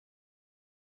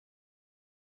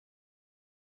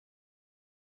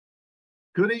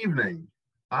Good evening.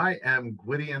 I am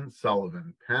Gwydion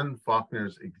Sullivan, Penn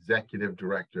Faulkner's Executive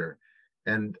Director.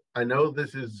 And I know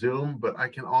this is Zoom, but I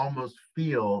can almost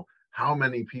feel how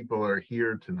many people are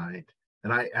here tonight.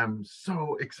 And I am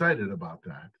so excited about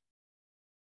that.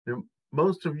 Now,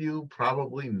 most of you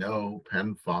probably know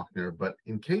Penn Faulkner, but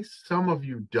in case some of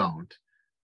you don't,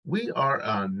 we are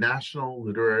a national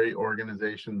literary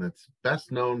organization that's best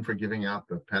known for giving out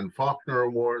the Penn Faulkner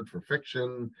Award for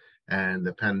fiction and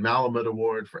the Penn Malamud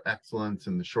Award for excellence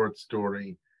in the short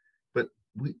story. But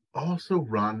we also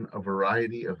run a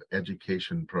variety of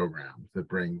education programs that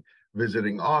bring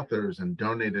visiting authors and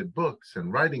donated books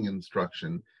and writing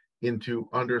instruction into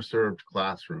underserved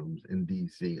classrooms in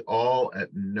DC, all at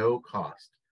no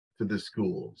cost to the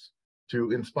schools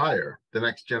to inspire the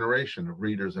next generation of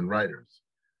readers and writers.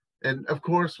 And of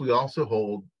course, we also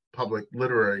hold public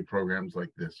literary programs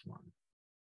like this one.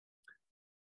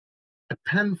 At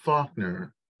Penn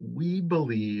Faulkner, we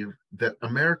believe that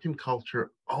American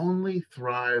culture only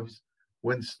thrives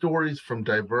when stories from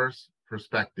diverse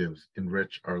perspectives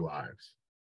enrich our lives.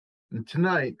 And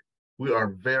tonight, we are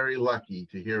very lucky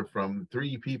to hear from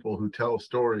three people who tell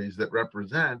stories that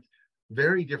represent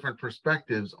very different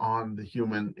perspectives on the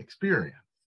human experience.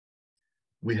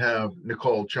 We have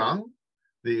Nicole Chung,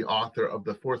 the author of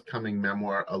the forthcoming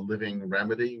memoir, A Living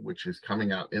Remedy, which is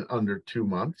coming out in under 2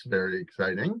 months, very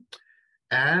exciting.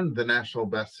 And the national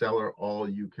bestseller, All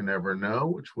You Can Ever Know,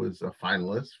 which was a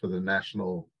finalist for the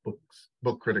National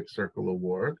Book Critics Circle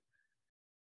Award.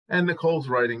 And Nicole's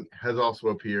writing has also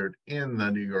appeared in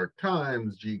the New York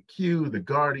Times, GQ, The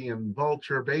Guardian,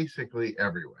 Vulture, basically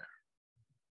everywhere.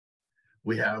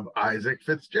 We have Isaac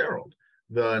Fitzgerald,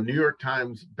 the New York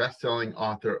Times bestselling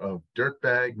author of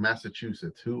Dirtbag,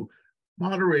 Massachusetts, who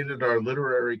moderated our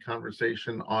literary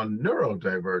conversation on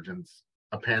neurodivergence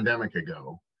a pandemic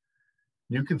ago.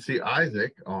 You can see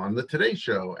Isaac on the Today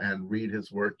Show and read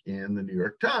his work in the New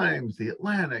York Times, The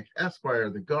Atlantic, Esquire,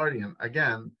 The Guardian,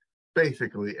 again,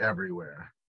 basically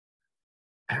everywhere.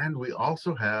 And we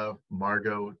also have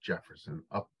Margo Jefferson,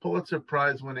 a Pulitzer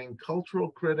Prize-winning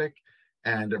cultural critic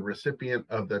and a recipient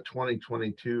of the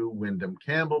 2022 Wyndham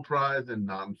Campbell Prize in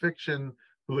Nonfiction,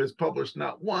 who has published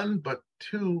not one, but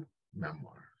 2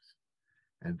 memoirs.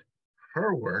 And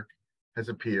her work has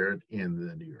appeared in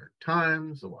the New York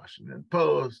Times, the Washington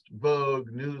Post, Vogue,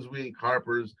 Newsweek,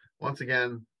 Harper's, once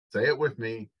again, say it with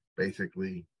me,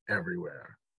 basically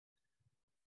everywhere.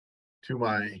 To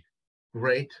my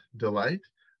great delight,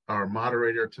 our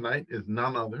moderator tonight is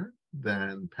none other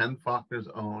than Penn Faulkner's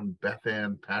own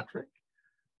Bethanne Patrick,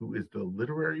 who is the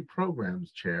Literary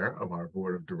Programs Chair of our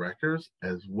Board of Directors,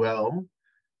 as well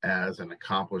as an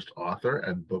accomplished author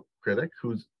and book critic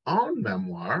whose own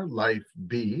memoir, Life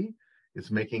B, is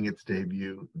making its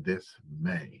debut this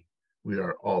May. We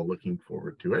are all looking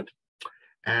forward to it.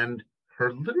 And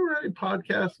her literary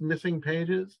podcast, Missing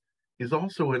Pages, is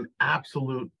also an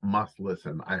absolute must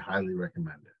listen. I highly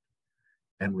recommend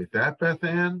it. And with that,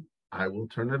 Bethanne, I will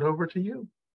turn it over to you.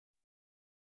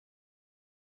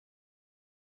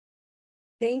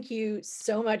 Thank you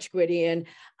so much, Gwydion.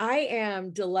 I am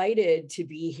delighted to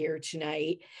be here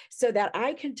tonight so that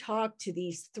I can talk to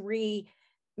these 3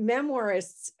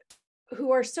 memoirists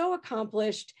who are so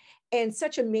accomplished and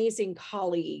such amazing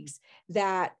colleagues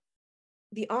that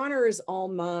the honor is all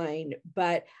mine,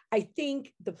 but I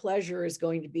think the pleasure is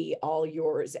going to be all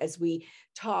yours as we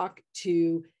talk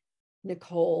to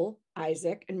Nicole,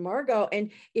 Isaac, and Margo.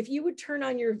 And if you would turn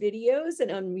on your videos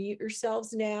and unmute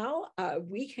yourselves now,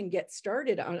 we can get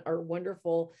started on our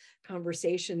wonderful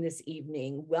conversation this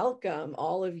evening. Welcome,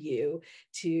 all of you,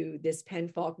 to this Penn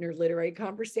Faulkner Literary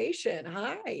Conversation.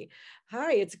 Hi,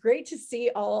 it's great to see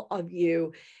all of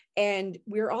you. And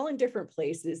we're all in different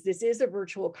places. This is a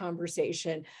virtual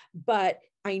conversation, but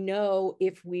I know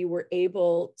if we were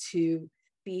able to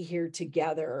be here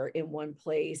together in one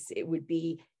place, it would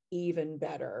be even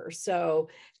better. So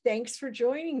thanks for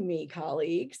joining me,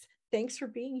 colleagues. Thanks for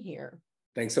being here.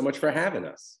 Thanks so much for having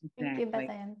us. Thank you,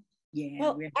 Bethanne. Yeah,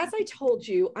 well, as I told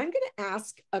you, I'm going to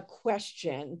ask a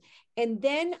question, and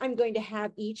then I'm going to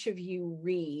have each of you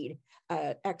read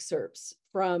excerpts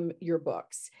from your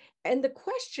books. And the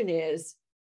question is,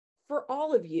 for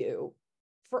all of you,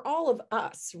 for all of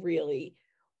us, really,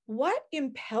 what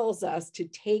impels us to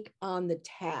take on the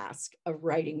task of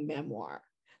writing memoir?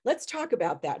 Let's talk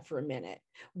about that for a minute.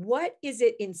 What is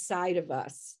it inside of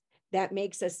us that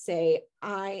makes us say,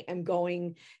 I am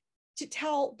going to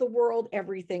tell the world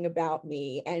everything about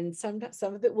me? And some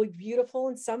of it will be beautiful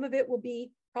and some of it will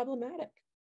be problematic.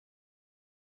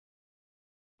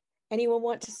 Anyone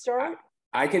want to start?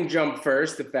 I can jump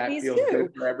first if that Please feels do.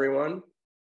 good for everyone.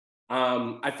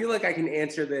 I feel like I can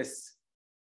answer this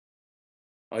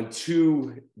on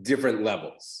two different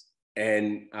levels.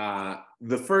 And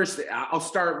the first, I'll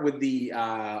start with the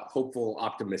hopeful,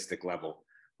 optimistic level,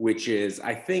 which is,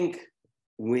 I think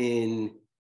when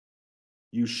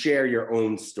you share your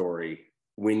own story,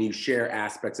 when you share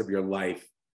aspects of your life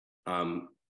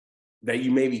that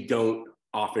you maybe don't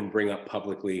often bring up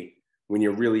publicly, when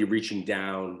you're really reaching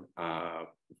down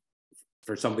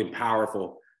for something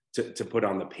powerful to put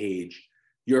on the page,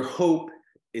 your hope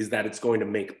is that it's going to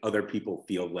make other people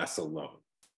feel less alone.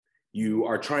 You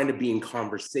are trying to be in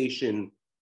conversation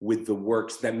with the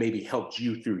works that maybe helped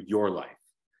you through your life.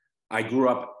 I grew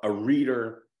up a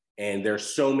reader, and there's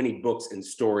so many books and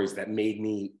stories that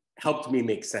helped me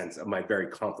make sense of my very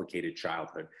complicated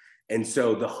childhood. And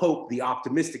so the hope, the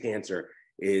optimistic answer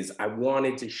is I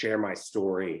wanted to share my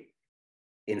story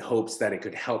in hopes that it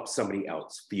could help somebody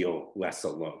else feel less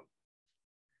alone.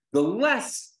 The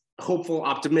less hopeful,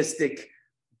 optimistic,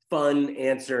 fun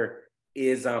answer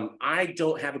is I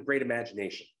don't have a great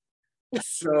imagination.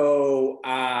 So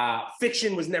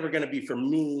fiction was never going to be for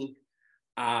me.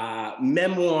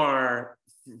 Memoir,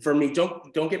 for me,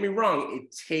 don't get me wrong,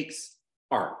 it takes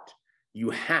art. You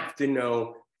have to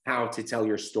know how to tell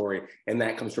your story, and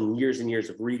that comes from years and years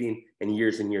of reading and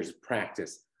years of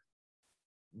practice.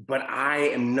 But I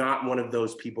am not one of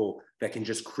those people that can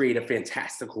just create a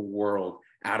fantastical world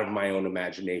out of my own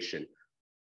imagination.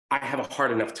 I have a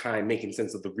hard enough time making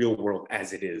sense of the real world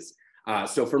as it is.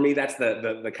 So for me, that's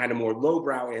the kind of more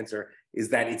lowbrow answer, is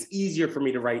that it's easier for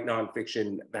me to write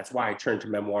nonfiction. That's why I turned to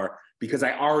memoir, because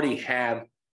I already have,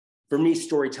 for me,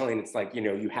 storytelling, it's like,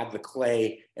 you have the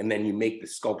clay and then you make the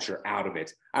sculpture out of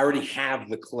it. I already have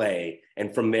the clay,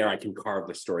 and from there I can carve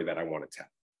the story that I want to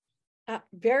tell.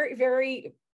 Very,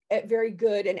 very, very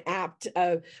good and apt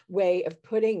way of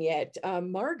putting it.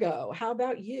 Margo, how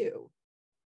about you?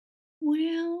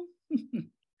 Well,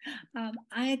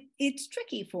 it's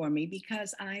tricky for me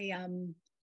because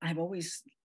I've always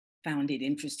found it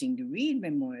interesting to read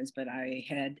memoirs, but I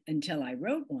had, until I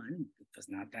wrote one, it was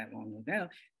not that long ago,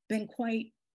 been quite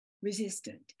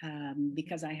resistant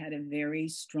because I had a very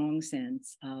strong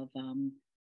sense of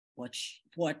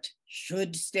what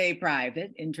should stay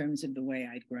private in terms of the way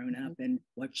I'd grown up, and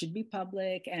what should be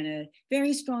public, and a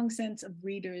very strong sense of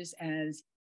readers as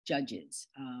judges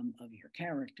of your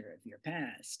character, of your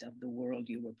past, of the world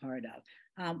you were part of.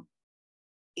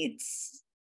 It's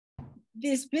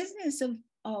this business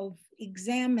of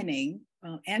examining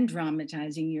and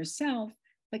dramatizing yourself,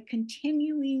 but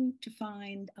continuing to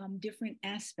find different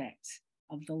aspects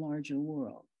of the larger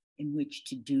world in which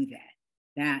to do that.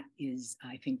 That is,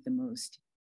 I think, the most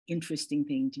interesting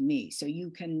thing to me. So you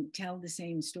can tell the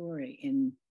same story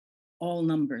in all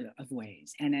number of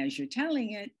ways. And as you're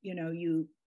telling it,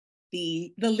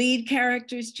 the lead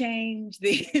characters change,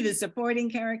 the supporting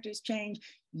characters change.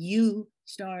 You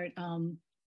start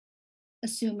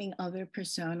assuming other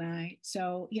personae.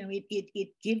 So, it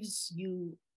gives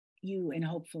you and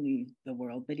hopefully the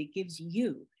world, but it gives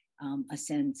you a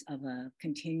sense of a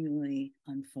continually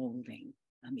unfolding.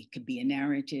 It could be a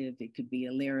narrative, it could be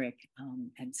a lyric,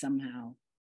 and somehow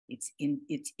it's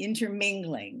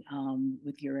intermingling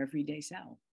with your everyday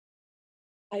self.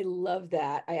 I love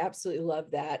that. I absolutely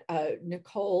love that.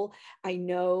 Nicole, I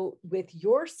know with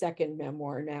your second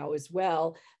memoir now as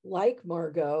well, like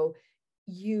Margo,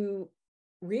 you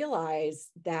realize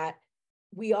that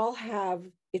we all have,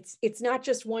 it's not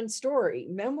just one story.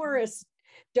 Memoirists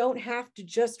don't have to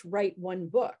just write one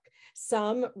book.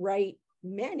 Some write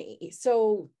many.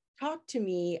 So talk to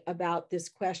me about this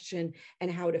question and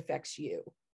how it affects you.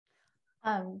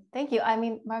 Thank you. I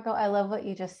mean, Margo, I love what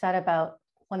you just said about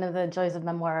one of the joys of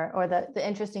memoir, or the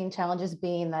interesting challenges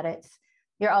being that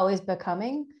you're always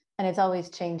becoming and it's always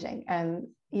changing, and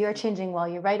you're changing while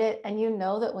you write it. And you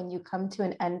know that when you come to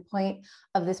an end point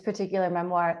of this particular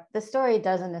memoir, the story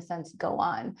does in a sense go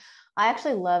on. I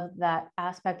actually love that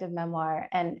aspect of memoir,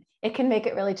 and it can make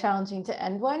it really challenging to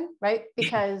end one, right?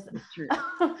 Because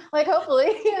like, hopefully,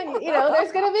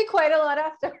 there's going to be quite a lot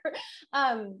after.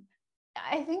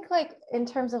 I think in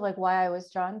terms of why I was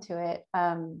drawn to it,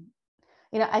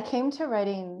 I came to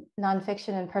writing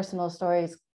nonfiction and personal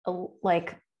stories.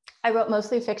 I wrote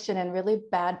mostly fiction and really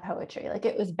bad poetry.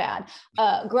 It was bad.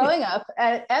 Growing up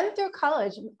and through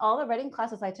college, all the writing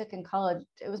classes I took in college,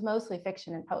 it was mostly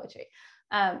fiction and poetry.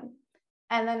 And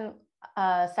then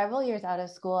several years out of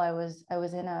school, I was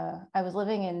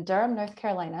living in Durham, North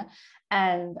Carolina,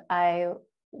 and I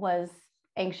was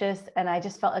anxious, and I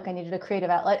just felt like I needed a creative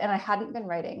outlet, and I hadn't been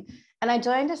writing. And I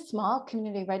joined a small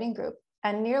community writing group,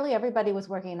 and nearly everybody was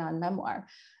working on memoir,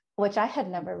 which I had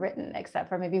never written except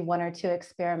for maybe one or two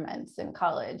experiments in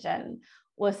college. And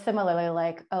was similarly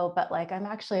like, oh, but like, I'm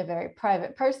actually a very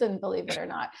private person, believe it or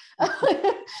not.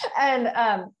 And,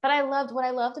 but what I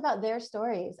loved about their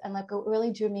stories, and like what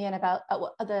really drew me in about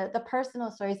the personal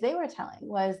stories they were telling,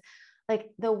 was like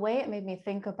the way it made me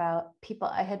think about people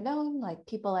I had known, like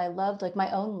people I loved, like my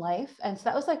own life. And so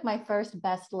that was like my first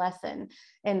best lesson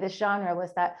in this genre,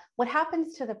 was that what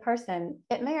happens to the person,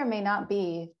 it may or may not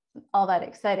be all that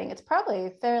exciting. It's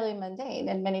probably fairly mundane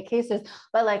in many cases,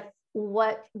 but like,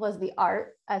 what was the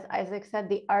art? As Isaac said,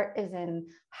 the art is in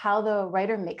how the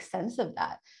writer makes sense of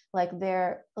that. Like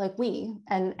they're like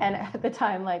and at the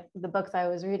time, like the books I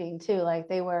was reading too, like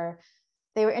they were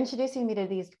introducing me to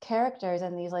these characters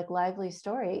and these like lively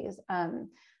stories.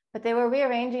 But they were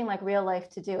rearranging like real life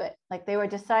to do it. Like they were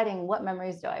deciding, what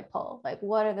memories do I pull? Like,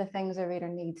 what are the things a reader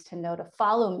needs to know to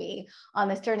follow me on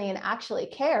this journey and actually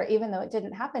care, even though it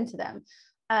didn't happen to them.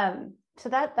 So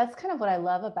that's kind of what I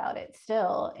love about it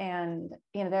still. And,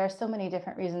 you know, there are so many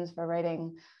different reasons for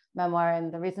writing memoir,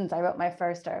 and the reasons I wrote my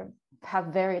first have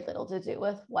very little to do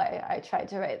with why I tried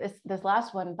to write this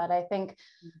last one. But I think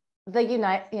the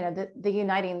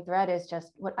uniting thread is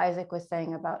just what Isaac was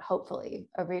saying about, hopefully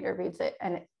a reader reads it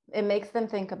and it makes them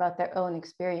think about their own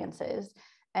experiences,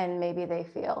 and maybe they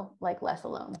feel like less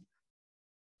alone.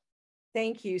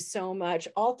 Thank you so much.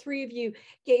 All three of you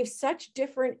gave such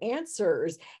different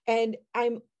answers, and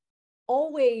I'm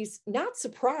always not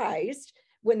surprised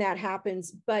when that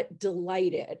happens, but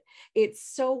delighted. It's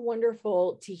so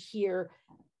wonderful to hear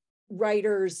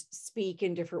writers speak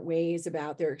in different ways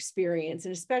about their experience,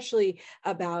 and especially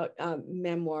about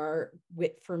memoir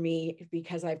for me,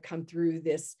 because I've come through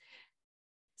this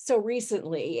so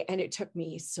recently and it took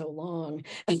me so long.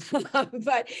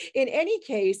 But in any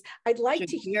case, I'd like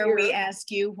to hear. We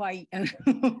ask you why.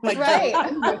 Right.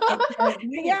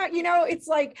 Yeah, you know, it's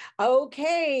like,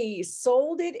 okay,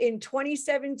 sold it in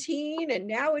 2017 and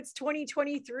now it's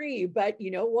 2023. But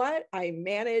you know what? I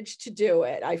managed to do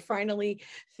it. I finally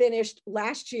finished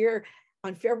last year.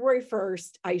 On February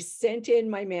 1st, I sent in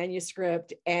my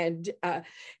manuscript, and,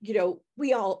 you know,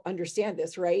 we all understand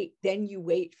this, right? Then you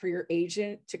wait for your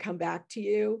agent to come back to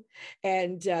you.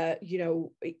 And, you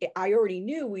know, I already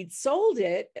knew we'd sold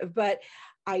it, but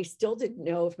I still didn't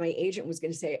know if my agent was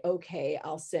going to say, okay,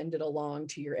 I'll send it along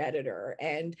to your editor.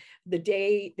 And the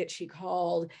day that she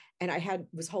called and I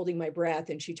was holding my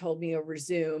breath and she told me over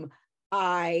Zoom,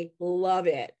 I love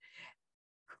it.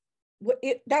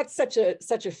 That's such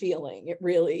a feeling. It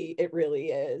really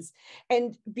is.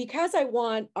 And because I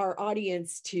want our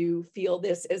audience to feel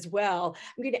this as well,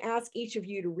 I'm going to ask each of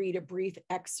you to read a brief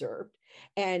excerpt.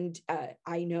 And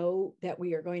I know that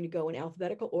we are going to go in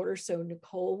alphabetical order. So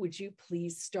Nicole, would you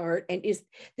please start? And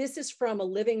this is from A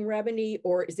Living Remedy,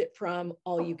 or is it from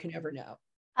All You Can Ever Know?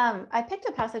 I picked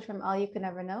a passage from All You Can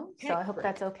Ever Know, so okay, I hope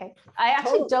that's okay. I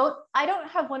actually don't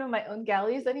have one of my own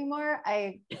galleys anymore.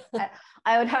 I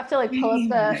would have to like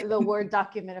pull up the Word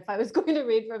document if I was going to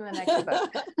read from the next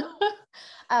book.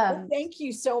 Well, thank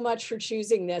you so much for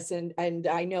choosing this, and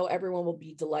I know everyone will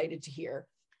be delighted to hear.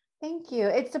 Thank you.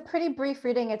 It's a pretty brief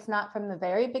reading. It's not from the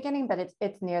very beginning, but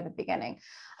it's near the beginning.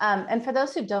 And for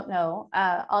those who don't know,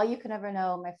 All You Can Ever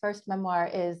Know, my first memoir,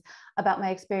 is about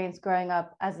my experience growing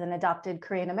up as an adopted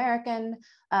Korean American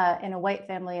in a white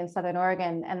family in Southern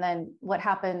Oregon, and then what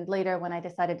happened later when I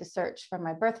decided to search for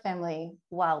my birth family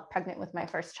while pregnant with my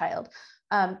first child.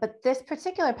 But this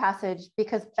particular passage,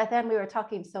 because Bethanne, we were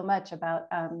talking so much about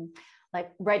like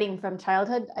writing from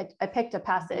childhood, I picked a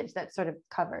passage that sort of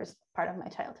covers part of my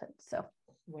childhood. So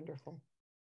wonderful.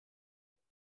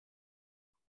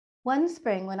 One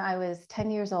spring when I was 10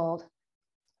 years old,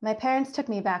 my parents took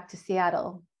me back to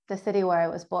Seattle, the city where I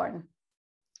was born.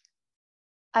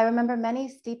 I remember many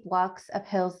steep walks up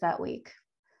hills that week,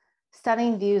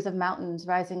 stunning views of mountains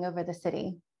rising over the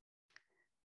city.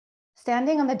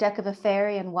 Standing on the deck of a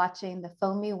ferry and watching the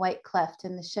foamy white cleft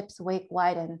in the ship's wake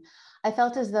widen, I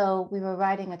felt as though we were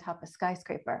riding atop a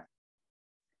skyscraper.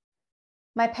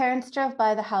 My parents drove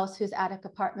by the house whose attic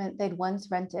apartment they'd once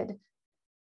rented,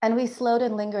 and we slowed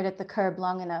and lingered at the curb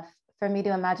long enough for me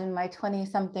to imagine my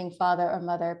 20-something father or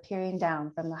mother peering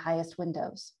down from the highest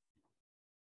windows.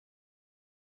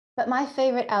 But my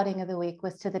favorite outing of the week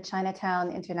was to the Chinatown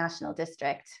International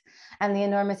District and the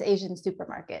enormous Asian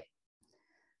supermarket.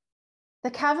 The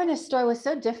cavernous store was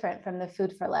so different from the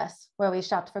Food for Less, where we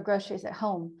shopped for groceries at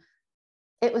home.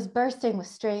 It was bursting with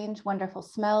strange, wonderful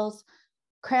smells,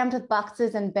 crammed with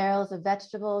boxes and barrels of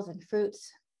vegetables and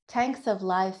fruits, tanks of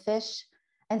live fish,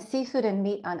 and seafood and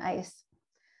meat on ice,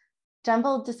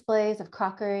 jumbled displays of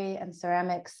crockery and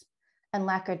ceramics, and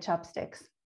lacquered chopsticks.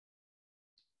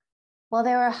 While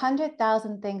there were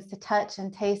 100,000 things to touch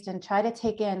and taste and try to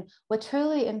take in, what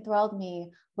truly enthralled me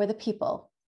were the people.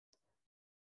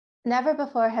 Never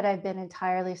before had I been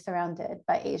entirely surrounded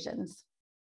by Asians.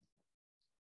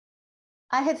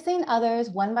 I had seen others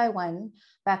one by one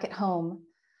back at home,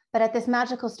 but at this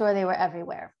magical store, they were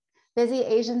everywhere. Busy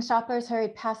Asian shoppers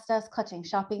hurried past us, clutching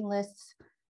shopping lists.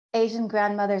 Asian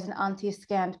grandmothers and aunties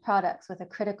scanned products with a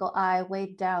critical eye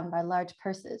weighed down by large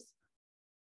purses.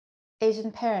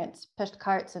 Asian parents pushed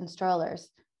carts and strollers,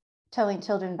 towing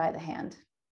children by the hand.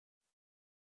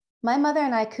 My mother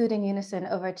and I cooed in unison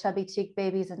over chubby-cheeked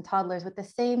babies and toddlers with the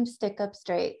same stick-up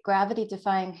straight,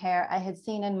 gravity-defying hair I had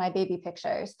seen in my baby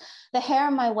pictures, the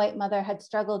hair my white mother had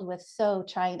struggled with so,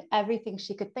 trying everything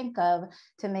she could think of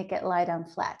to make it lie down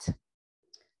flat.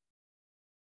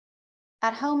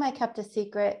 At home, I kept a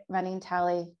secret running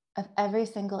tally of every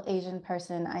single Asian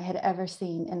person I had ever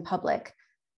seen in public.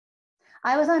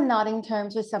 I was on nodding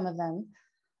terms with some of them,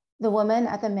 the woman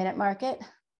at the minute market,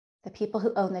 the people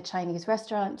who own the Chinese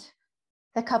restaurant,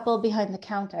 the couple behind the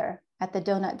counter at the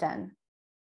donut den.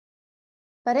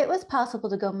 But it was possible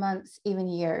to go months, even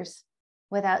years,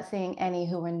 without seeing any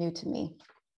who were new to me.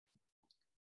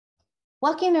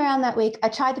 Walking around that week, I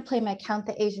tried to play my Count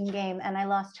the Asian game and I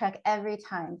lost track every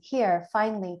time. Here,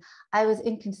 finally, I was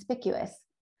inconspicuous.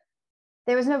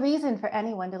 There was no reason for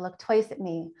anyone to look twice at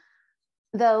me,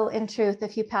 though in truth, a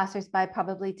few passersby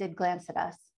probably did glance at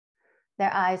us,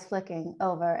 their eyes flicking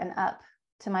over and up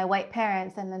to my white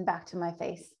parents and then back to my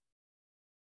face.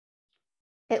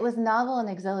 It was novel and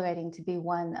exhilarating to be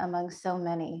one among so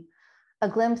many, a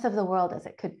glimpse of the world as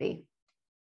it could be.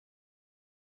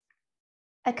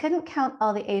 I couldn't count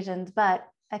all the Asians, but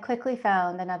I quickly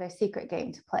found another secret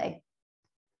game to play.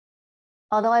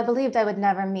 Although I believed I would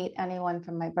never meet anyone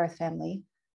from my birth family,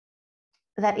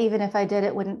 that even if I did,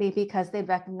 it wouldn't be because they'd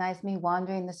recognize me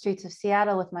wandering the streets of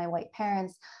Seattle with my white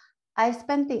parents. I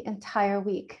spent the entire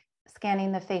week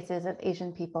scanning the faces of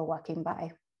Asian people walking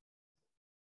by.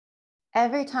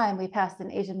 Every time we passed an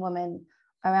Asian woman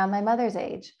around my mother's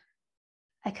age,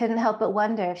 I couldn't help but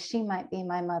wonder if she might be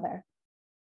my mother.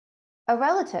 A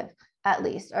relative, at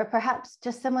least, or perhaps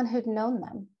just someone who'd known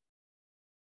them.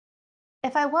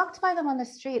 If I walked by them on the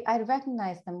street, I'd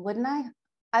recognize them, wouldn't I?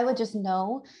 I would just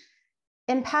know.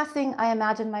 In passing, I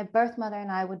imagined my birth mother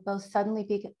and I would both suddenly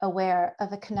be aware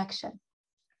of a connection,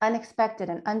 unexpected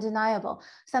and undeniable.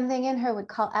 Something in her would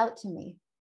call out to me.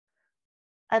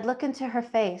 I'd look into her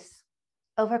face,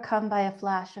 overcome by a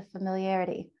flash of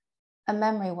familiarity, a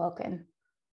memory woken.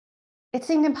 It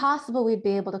seemed impossible we'd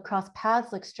be able to cross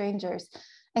paths like strangers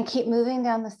and keep moving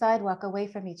down the sidewalk away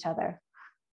from each other,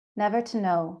 never to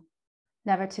know,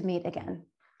 never to meet again.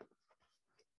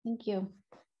 Thank you.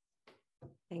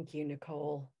 Thank you,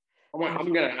 Nicole. I'm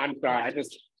sorry,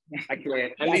 I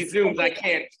can't. On these Zooms, I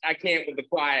can't with the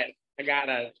quiet. I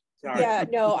gotta, sorry. Yeah,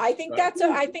 no, I think that's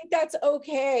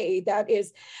okay. That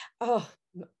is,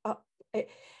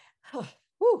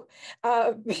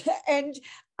 and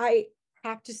I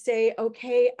have to say,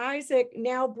 okay, Isaac,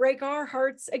 now break our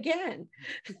hearts again.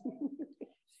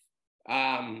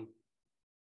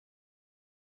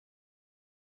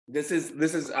 This is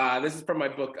from my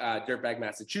book, Dirtbag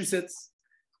Massachusetts.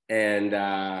 And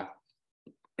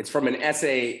it's from an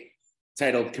essay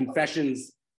titled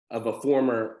Confessions of a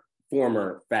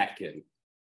Former Fat Kid.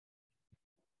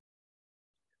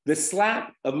 The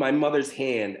slap of my mother's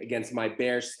hand against my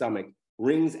bare stomach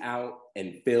rings out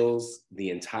and fills the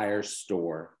entire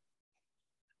store.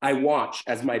 I watch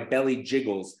as my belly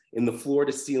jiggles in the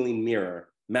floor-to-ceiling mirror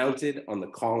mounted on the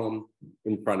column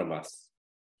in front of us.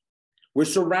 We're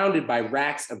surrounded by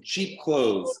racks of cheap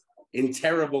clothes in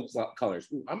terrible colors.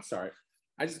 Ooh, I'm sorry.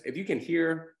 If you can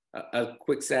hear a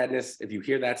quick sadness, if you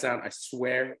hear that sound, I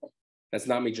swear that's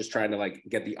not me just trying to like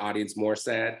get the audience more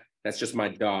sad. That's just my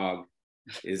dog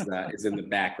is in the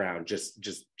background, just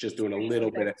doing a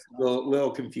little bit,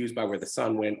 little confused by where the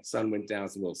sun went down.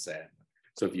 It's a little sad.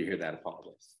 So if you hear that,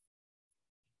 apologize.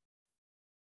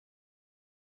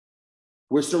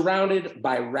 We're surrounded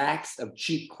by racks of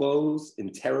cheap clothes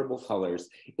in terrible colors.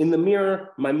 In the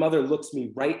mirror, my mother looks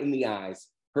me right in the eyes,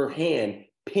 her hand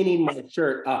pinning my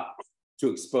shirt up to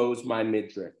expose my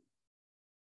midriff.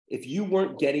 If you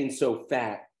weren't getting so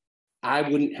fat, I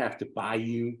wouldn't have to buy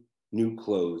you new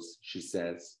clothes, she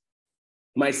says.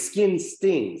 My skin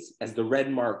stings as the red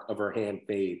mark of her hand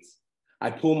fades.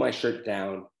 I pull my shirt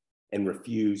down and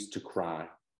refuse to cry.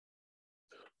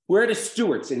 We're at a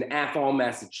Stewart's in Athol,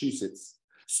 Massachusetts.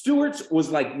 Stewart's was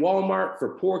like Walmart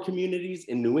for poor communities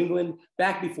in New England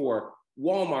back before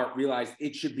Walmart realized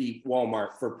it should be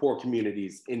Walmart for poor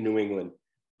communities in New England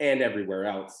and everywhere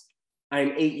else.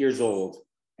 I'm 8 years old,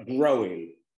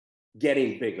 growing,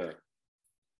 getting bigger.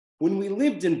 When we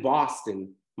lived in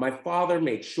Boston, my father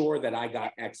made sure that I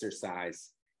got exercise,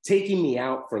 taking me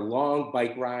out for long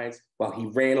bike rides while he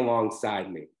ran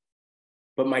alongside me.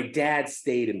 But my dad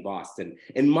stayed in Boston,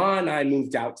 and Ma and I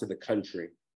moved out to the country.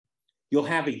 You'll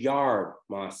have a yard,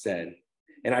 Ma said,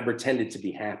 and I pretended to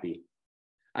be happy.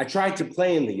 I tried to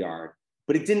play in the yard,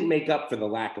 but it didn't make up for the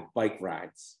lack of bike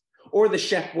rides, or the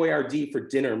Chef Boyardee for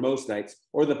dinner most nights,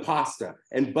 or the pasta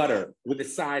and butter with a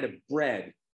side of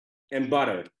bread and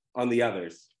butter on the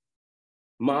others.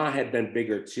 Ma had been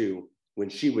bigger too when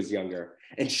she was younger,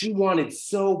 and she wanted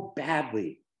so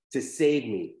badly to save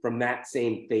me from that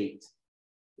same fate.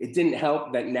 It didn't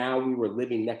help that now we were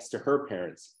living next to her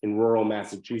parents in rural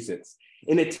Massachusetts,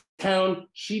 in a town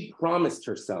she promised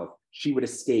herself she would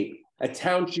escape, a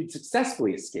town she'd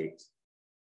successfully escaped,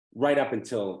 right up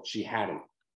until she hadn't.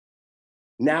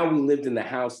 Now we lived in the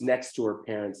house next to her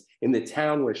parents in the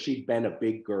town where she'd been a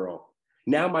big girl.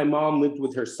 Now my mom lived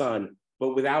with her son,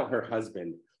 but without her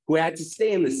husband, who had to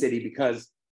stay in the city because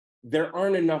there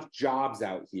aren't enough jobs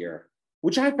out here,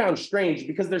 which I found strange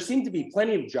because there seemed to be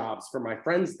plenty of jobs for my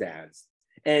friends' dads.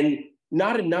 And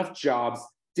not enough jobs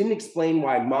didn't explain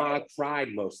why Ma cried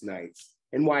most nights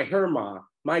and why her ma,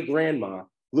 my grandma,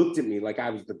 looked at me like I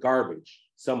was the garbage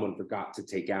someone forgot to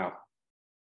take out.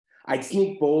 I'd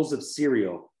sneak bowls of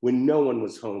cereal when no one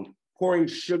was home, pouring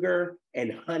sugar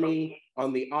and honey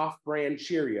on the off-brand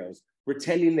Cheerios,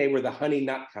 pretending they were the honey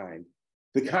nut kind,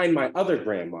 the kind my other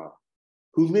grandma,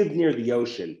 who lived near the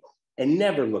ocean and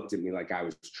never looked at me like I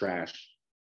was trash,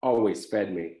 always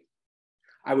fed me.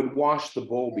 I would wash the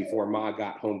bowl before Ma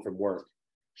got home from work.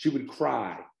 She would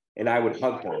cry and I would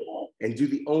hug her and do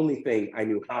the only thing I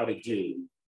knew how to do,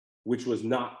 which was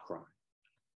not cry.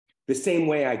 The same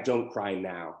way I don't cry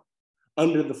now,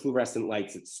 under the fluorescent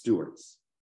lights at Stewart's,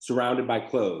 surrounded by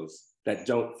clothes that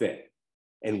don't fit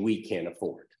and we can't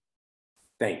afford.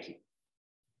 Thank you.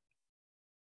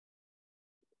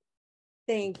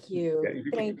 Thank you.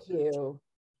 Thank you.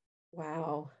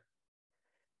 Wow.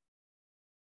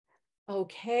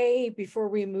 Okay, before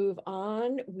we move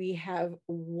on, we have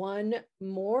one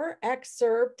more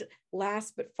excerpt,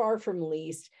 last but far from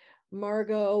least.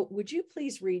 Margo, would you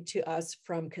please read to us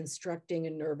from Constructing a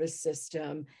Nervous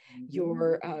System,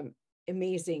 your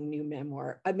amazing new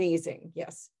memoir? Amazing,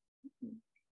 yes.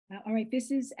 All right,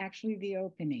 this is actually the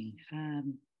opening.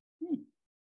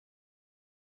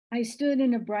 I stood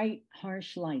in a bright,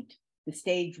 harsh light. The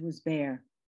stage was bare.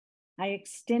 I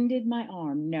extended my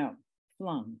arm,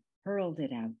 flung, hurled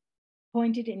it out,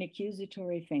 pointed an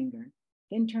accusatory finger,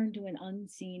 then turned to an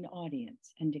unseen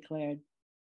audience and declared,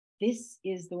 "This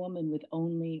is the woman with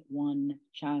only one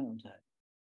childhood."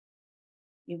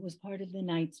 It was part of the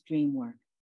night's dream work,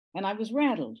 and I was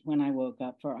rattled when I woke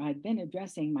up, for I'd been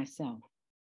addressing myself.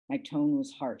 My tone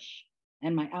was harsh,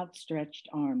 and my outstretched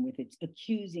arm with its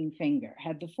accusing finger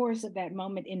had the force of that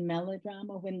moment in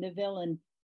melodrama when the villain,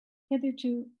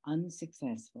 hitherto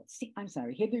successful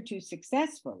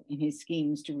in his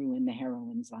schemes to ruin the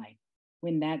heroine's life,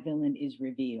 when that villain is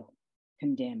revealed,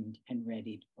 condemned, and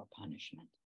readied for punishment.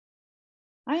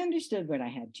 I understood what I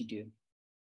had to do.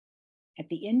 At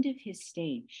the end of his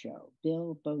stage show,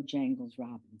 Bill Bojangles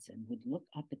Robinson would look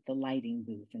up at the lighting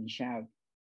booth and shout,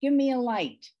 "Give me a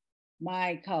light,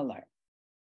 my color."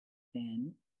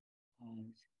 Then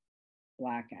pause,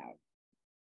 blackout.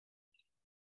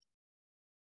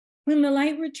 When the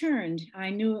light returned,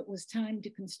 I knew it was time to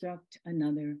construct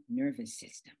another nervous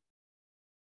system.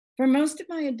 For most of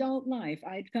my adult life,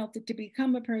 I'd felt that to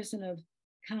become a person of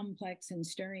complex and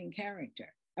stirring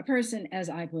character, a person, as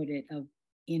I put it, of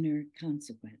inner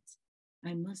consequence,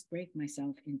 I must break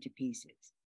myself into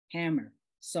pieces, hammer,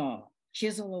 saw,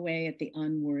 chisel away at the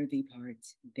unworthy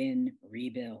parts, then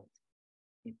rebuild.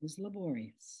 It was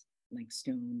laborious, like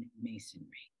stone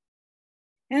masonry.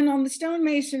 And on the stone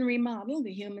masonry model,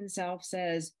 the human self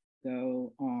says,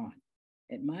 "Go on,"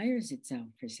 admires itself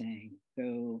for saying,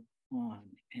 "Go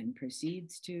on," and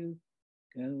proceeds to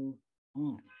go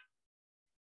on.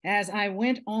 As I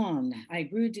went on, I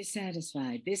grew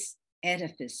dissatisfied. This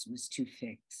edifice was too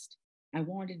fixed. I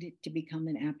wanted it to become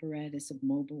an apparatus of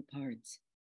mobile parts,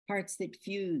 parts that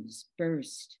fuse,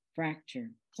 burst,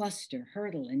 fracture, cluster,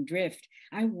 hurtle, and drift.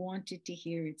 I wanted to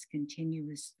hear its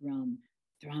continuous thrum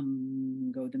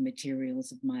go the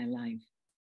materials of my life.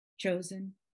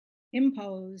 Chosen,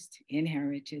 imposed,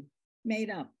 inherited, made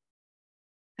up.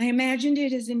 I imagined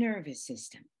it as a nervous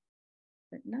system,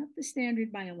 but not the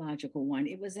standard biological one.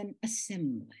 It was an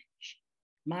assemblage.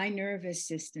 My nervous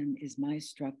system is my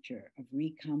structure of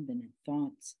recombinant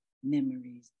thoughts,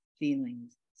 memories,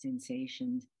 feelings,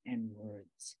 sensations, and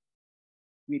words.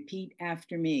 Repeat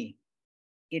after me.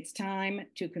 It's time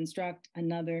to construct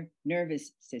another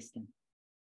nervous system.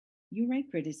 You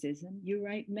write criticism, you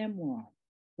write memoir.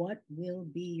 What will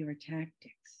be your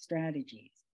tactics,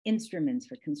 strategies, instruments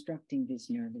for constructing this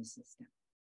nervous system?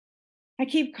 I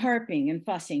keep carping and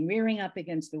fussing, rearing up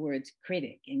against the words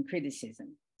critic and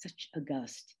criticism, such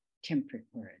august, temperate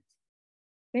words.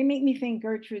 They make me think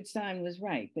Gertrude Stein was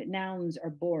right, but nouns are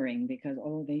boring because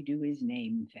all they do is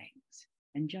name things.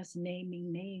 And just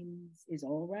naming names is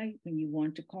all right when you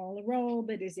want to call a roll,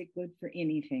 but is it good for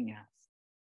anything else?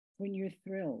 When you're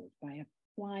thrilled by a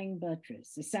flying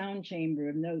buttress, a sound chamber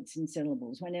of notes and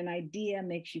syllables, when an idea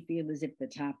makes you feel as if the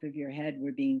top of your head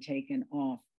were being taken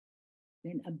off,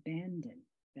 then abandon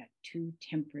that too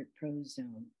temperate prose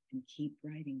zone and keep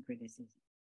writing criticism.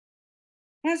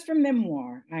 As for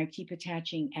memoir, I keep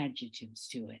attaching adjectives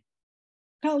to it.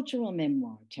 Cultural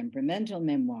memoir, temperamental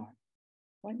memoir.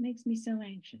 What makes me so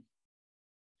anxious?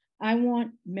 I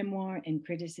want memoir and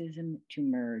criticism to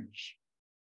merge.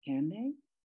 Can they?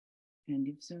 And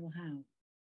if so, how?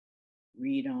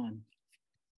 Read on.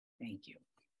 Thank you.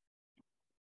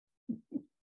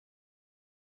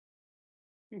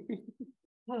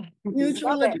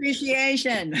 Mutual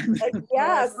appreciation.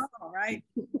 Yes. All right.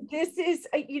 This is,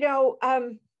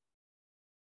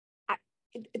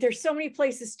 there's so many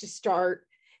places to start.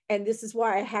 And this is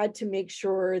why I had to make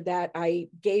sure that I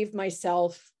gave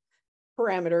myself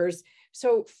parameters.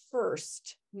 So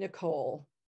first, Nicole,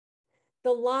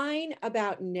 the line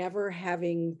about never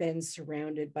having been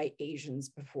surrounded by Asians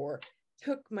before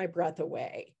took my breath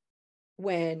away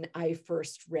when I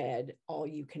first read All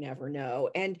You Can Ever Know.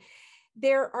 And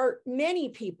there are many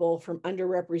people from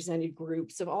underrepresented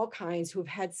groups of all kinds who have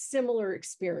had similar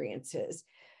experiences.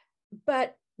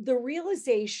 But the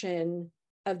realization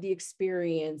of the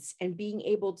experience and being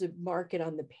able to mark it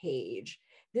on the page,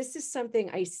 this is something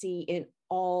I see in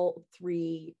all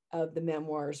three of the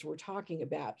memoirs we're talking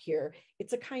about here.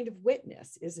 It's a kind of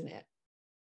witness, isn't it?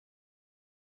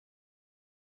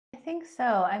 I think so.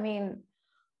 I mean,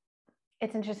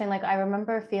 it's interesting. Like, I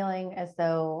remember feeling as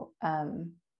though, I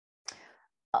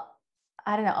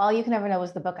don't know, All You Can Ever Know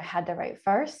was the book I had to write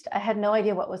first. I had no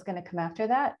idea what was going to come after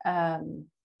that.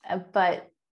 But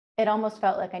it almost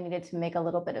felt like I needed to make a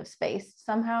little bit of space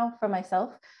somehow for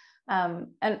myself. And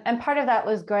part of that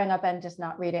was growing up and just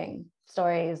not reading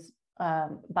stories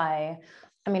by,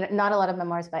 I mean, not a lot of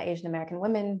memoirs by Asian American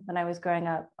women when I was growing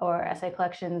up, or essay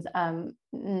collections,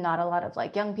 not a lot of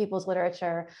like young people's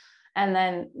literature, and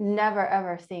then never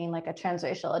ever seeing like a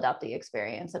transracial adoptee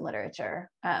experience in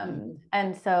literature.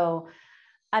 And so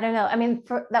I don't know. I mean,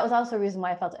 that was also a reason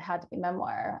why I felt it had to be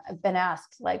memoir. I've been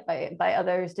asked like by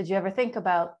others, did you ever think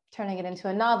about turning it into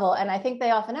a novel? And I think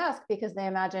they often ask because they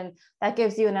imagine that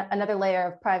gives you another layer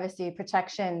of privacy,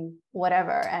 protection,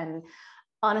 whatever. And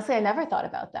honestly, I never thought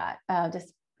about that. I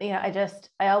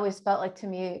always felt like, to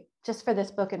me, just for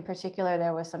this book in particular,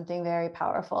 there was something very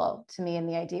powerful to me in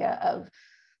the idea of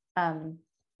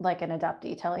like an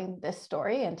adoptee telling this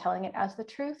story and telling it as the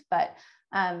truth. But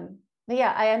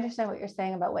yeah, I understand what you're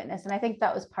saying about witness. And I think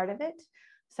that was part of it,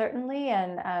 certainly.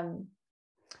 And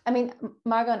I mean,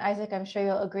 Margo and Isaac, I'm sure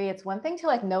you'll agree, it's one thing to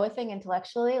like know a thing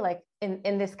intellectually. Like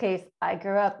in this case, I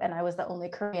grew up and I was the only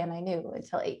Korean I knew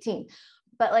until 18.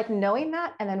 But like knowing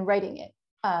that and then writing it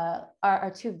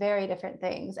are two very different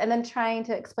things. And then trying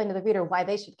to explain to the reader why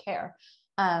they should care.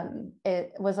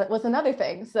 It was another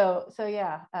thing. So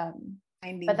yeah.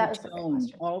 I mean, the tone,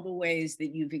 all the ways that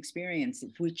you've experienced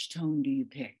it. Which tone do you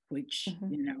pick? Which,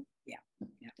 yeah.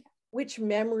 Which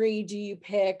memory do you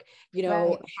pick? Right.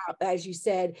 How, as you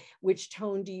said, which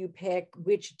tone do you pick?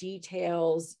 Which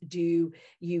details do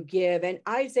you give? And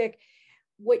Isaac,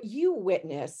 what you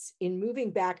witness in moving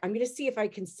back, I'm going to see if I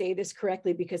can say this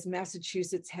correctly because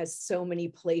Massachusetts has so many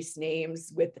place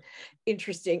names with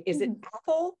interesting, is it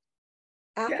Apple?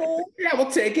 Apple? Yeah,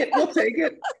 we'll take it. We'll take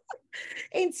it.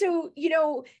 And so,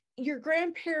 your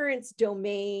grandparents'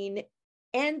 domain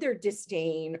and their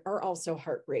disdain are also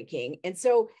heartbreaking. And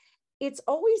so it's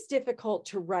always difficult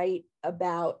to write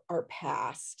about our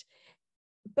past.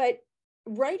 But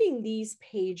writing these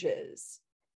pages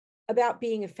about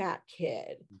being a fat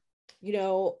kid,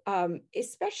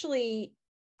 especially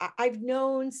I've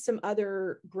known some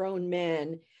other grown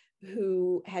men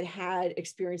who had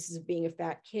experiences of being a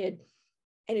fat kid,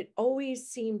 and it always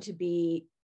seemed to be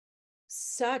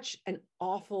such an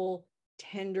awful,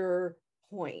 tender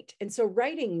point. And so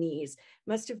writing these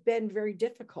must have been very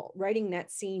difficult, writing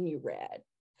that scene you read.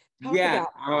 Talk about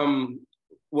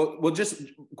well, just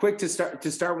quick to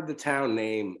start with the town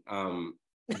name.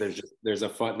 There's a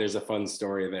fun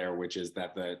story there, which is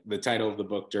that the title of the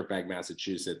book, Dirtbag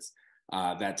Massachusetts,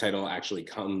 that title actually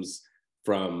comes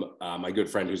from my good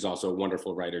friend who's also a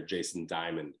wonderful writer, Jason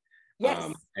Diamond.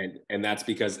 Yes. And that's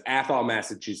because Athol,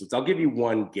 Massachusetts, I'll give you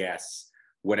one guess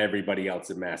what everybody else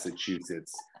in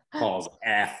Massachusetts calls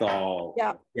Athol.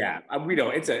 Yeah. Yeah, we know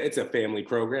it's a family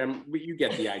program. You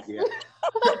get the idea.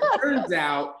 Turns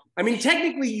out, I mean,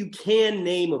 technically you can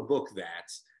name a book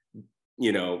that,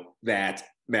 you know, that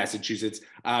Massachusetts,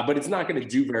 but it's not going to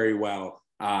do very well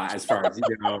as far as,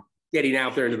 you know, getting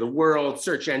out there into the world,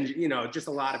 search engine, you know, just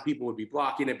a lot of people would be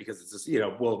blocking it because it's just, you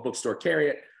know, will a bookstore carry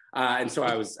it? And so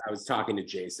I was talking to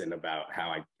Jason about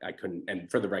how I couldn't, and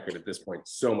for the record, at this point,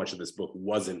 so much of this book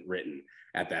wasn't written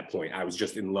at that point. I was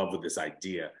just in love with this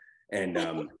idea.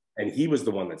 And he was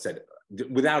the one that said,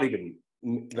 without even,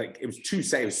 like, it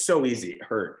was so easy, it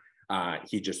hurt.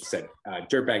 He just said,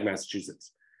 Dirtbag,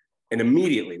 Massachusetts. And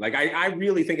immediately, like, I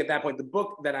really think at that point, the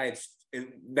book that I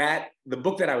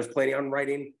was planning on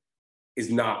writing is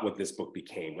not what this book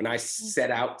became. When I set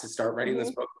out to start writing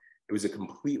this book, it was a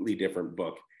completely different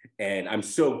book. And I'm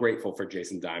so grateful for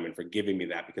Jason Diamond for giving me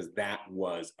that, because that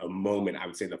was a moment, I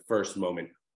would say the first moment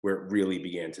where it really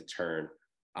began to turn.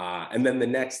 And then the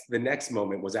next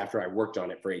moment was after I worked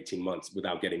on it for 18 months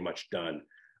without getting much done.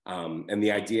 And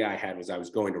the idea I had was I was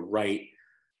going to write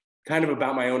kind of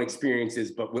about my own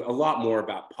experiences, but with a lot more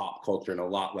about pop culture and a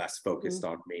lot less focused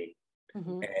on me.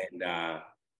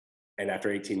 And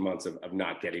after 18 months of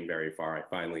not getting very far, I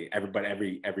finally,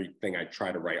 everything I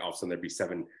try to write, all of a sudden there'd be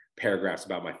 7 paragraphs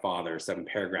about my father, 7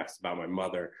 paragraphs about my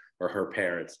mother or her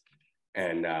parents.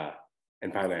 And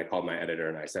finally I called my editor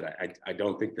and I said, I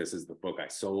don't think this is the book I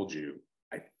sold you.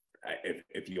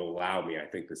 If you'll allow me, I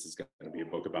think this is going to be a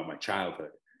book about my childhood.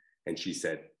 And she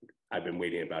said, I've been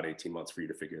waiting about 18 months for you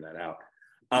to figure that out.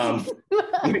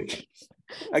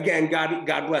 Again,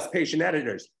 God bless patient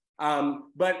editors.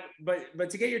 But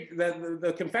to get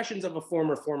the Confessions of a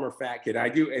Former Fat Kid,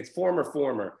 it's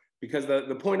former, because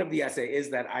the point of the essay is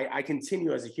that I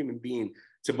continue as a human being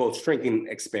to both shrink and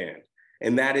expand.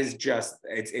 And that is just,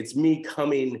 it's me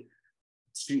coming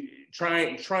to,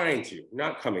 trying to,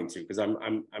 not coming to, because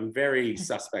I'm very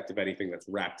suspect of anything that's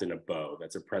wrapped in a bow,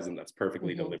 that's a present that's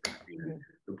perfectly delivered.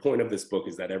 The point of this book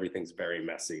is that everything's very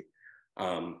messy.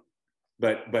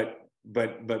 But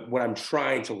what I'm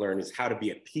trying to learn is how to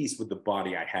be at peace with the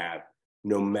body I have,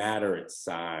 no matter its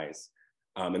size.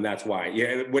 And that's why,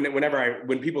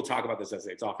 when people talk about this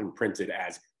essay, it's often printed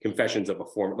as Confessions of a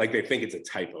Former, like they think it's a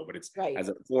typo, but it's as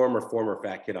a former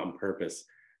fat kid on purpose.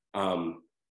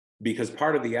 Because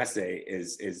part of the essay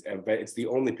is it's the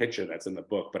only picture that's in the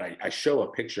book, but I show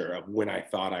a picture of when I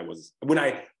thought I was, when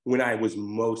I was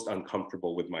most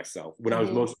uncomfortable with myself, when I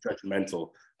was most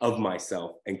judgmental of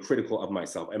myself and critical of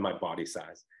myself and my body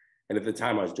size. And at the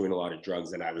time I was doing a lot of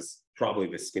drugs and I was probably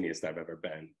the skinniest I've ever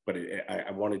been, but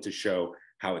I wanted to show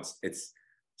how it's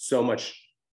so much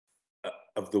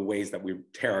of the ways that we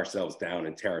tear ourselves down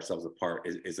and tear ourselves apart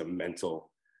is a mental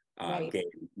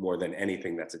game more than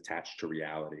anything that's attached to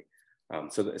reality.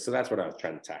 So that's what I was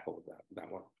trying to tackle with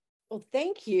that one. Well,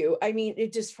 thank you. I mean,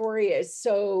 dysphoria is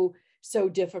so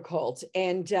difficult.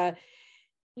 And,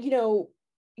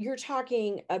 you're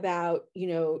talking about,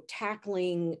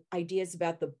 tackling ideas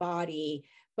about the body,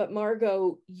 but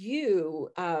Margo, you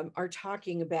are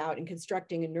talking about in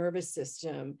constructing a nervous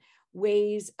system,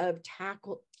 ways of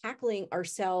tackling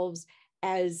ourselves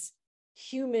as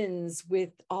humans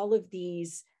with all of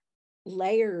these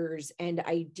layers and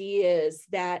ideas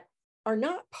that are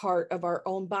not part of our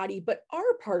own body, but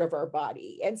are part of our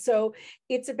body. And so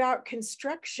it's about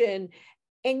construction,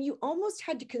 and you almost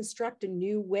had to construct a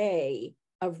new way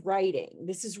of writing.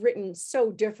 This is written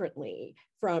so differently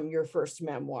from your first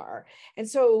memoir. And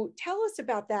so tell us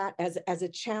about that as a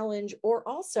challenge, or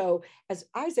also, as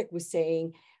Isaac was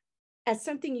saying, as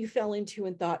something you fell into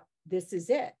and thought, this is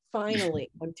it.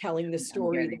 Finally, I'm telling the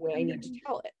story the way I need to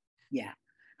tell it. Yeah.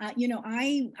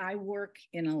 I work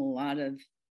in a lot of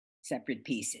separate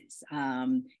pieces.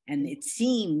 And it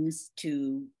seems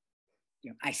to,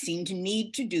 I seem to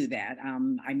need to do that.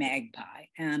 I magpie.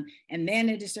 And then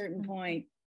at a certain point,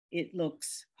 it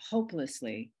looks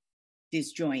hopelessly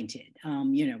disjointed.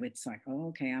 It's like, oh,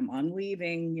 okay, I'm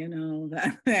unweaving,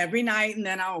 every night, and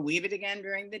then I'll weave it again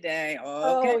during the day.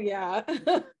 Okay. Oh, yeah.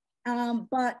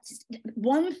 But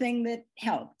one thing that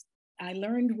helped, I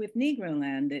learned with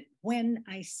Negroland that when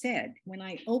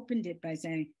I opened it by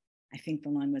saying, I think the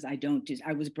line was,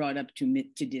 I was brought up to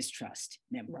distrust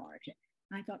memoir.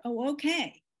 I thought, oh,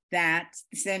 okay, that's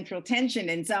the central tension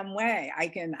in some way. I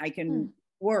can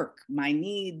work my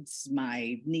needs,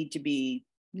 my need to be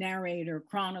narrator,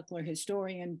 chronicler,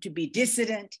 historian, to be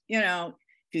dissident,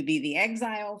 to be the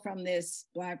exile from this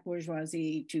Black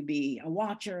bourgeoisie, to be a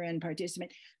watcher and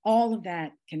participant. All of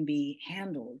that can be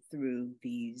handled through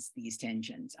these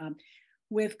tensions.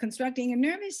 With constructing a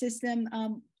nervous system,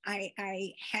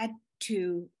 I had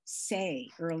to say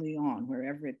early on,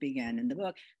 wherever it began in the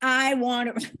book, I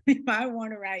want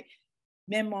to write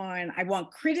memoir, and I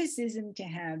want criticism to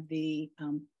have the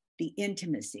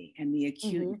intimacy and the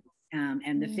acuteness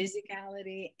and the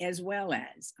physicality, as well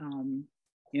as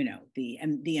the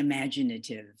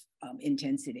imaginative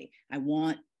intensity. I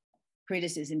want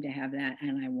criticism to have that,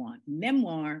 and I want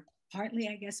memoir, partly,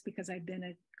 I guess, because I've been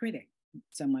a critic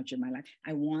so much of my life.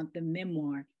 I want the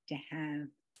memoir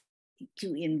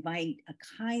to invite a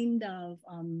kind of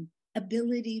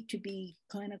ability to be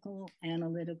clinical,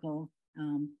 analytical,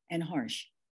 and harsh.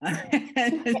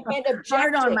 and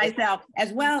hard on myself,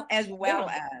 as well as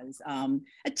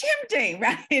attempting,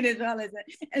 right,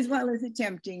 as well as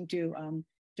attempting to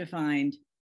find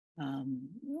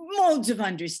modes of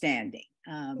understanding.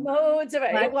 Modes of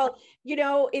it. Well,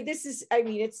 this is,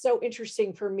 it's so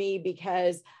interesting for me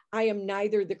because I am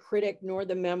neither the critic nor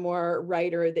the memoir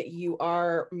writer that you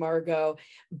are, Margo,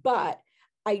 but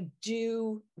I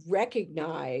do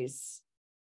recognize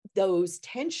those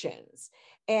tensions.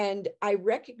 And I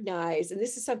recognize, and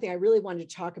this is something I really wanted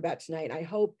to talk about tonight. I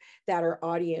hope that our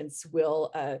audience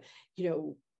will,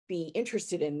 be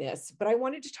interested in this, but I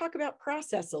wanted to talk about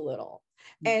process a little.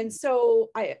 And so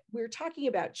we're talking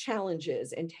about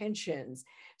challenges and tensions.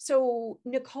 So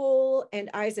Nicole and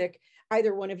Isaac,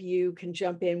 either one of you can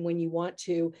jump in when you want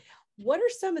to. What are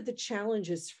some of the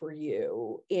challenges for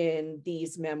you in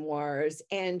these memoirs?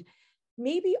 And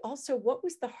maybe also, what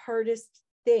was the hardest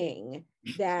thing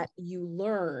that you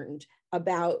learned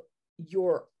about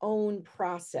your own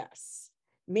process?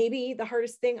 Maybe the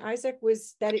hardest thing, Isaac,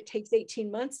 was that it takes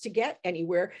 18 months to get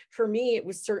anywhere. For me, it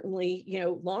was certainly,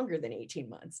 longer than 18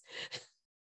 months.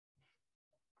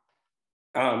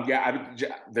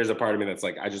 There's a part of me that's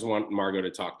like, I just want Margo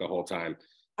to talk the whole time.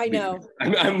 I know.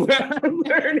 I'm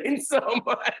learning so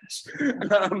much.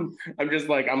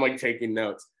 I'm like taking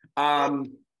notes.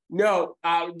 No,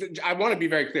 I want to be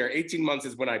very clear. 18 months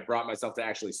is when I brought myself to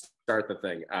actually start the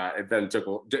thing. It then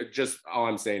took, just all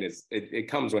I'm saying is it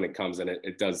comes when it comes, and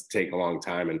it does take a long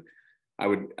time. And I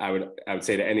would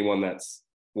say to anyone that's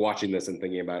watching this and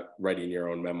thinking about writing your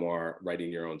own memoir,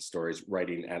 writing your own stories,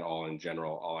 writing at all in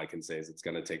general, all I can say is it's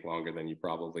going to take longer than you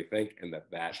probably think, and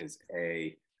that is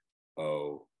A-OK.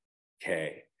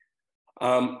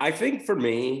 I think for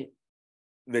me,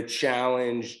 the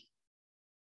challenge,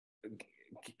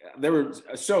 there were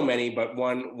so many, but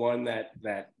one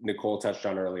that Nicole touched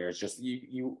on earlier is just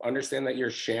you understand that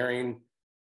you're sharing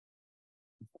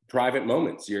private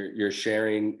moments. You're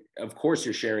sharing, of course,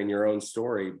 you're sharing your own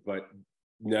story, but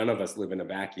none of us live in a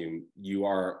vacuum. You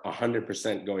are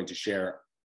 100% going to share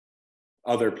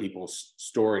other people's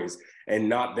stories, and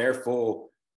not their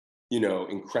full,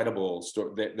 incredible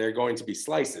story. They're going to be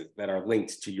slices that are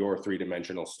linked to your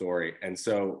three-dimensional story. And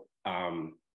so,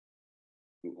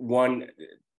 one,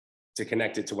 to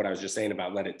connect it to what I was just saying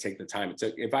about let it take the time it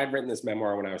took. If I'd written this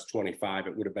memoir when I was 25,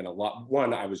 it would have been a lot.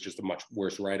 One, I was just a much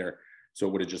worse writer, so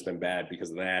it would have just been bad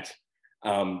because of that.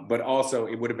 But also,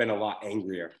 it would have been a lot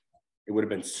angrier. It would have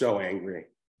been so angry.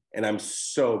 And I'm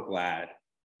so glad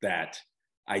that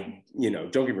don't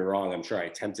get me wrong, I'm sure I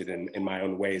attempted in my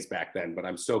own ways back then, but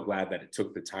I'm so glad that it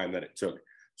took the time that it took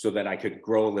so that I could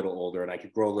grow a little older and I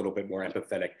could grow a little bit more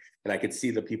empathetic, and I could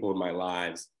see the people in my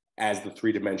lives as the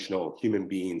three-dimensional human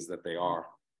beings that they are.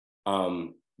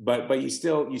 But you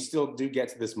still do get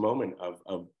to this moment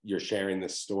of you're sharing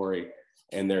this story,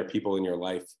 and there are people in your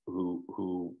life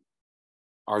who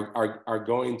are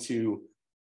going to,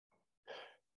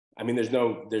 there's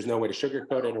no way to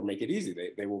sugarcoat it or make it easy.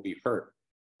 They will be hurt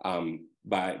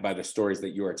by the stories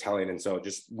that you are telling. And so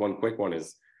just one quick one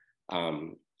is,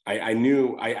 I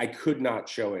knew I could not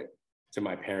show it to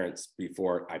my parents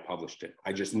before I published it.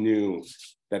 I just knew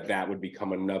that would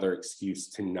become another excuse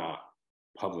to not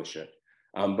publish it.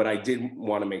 But I did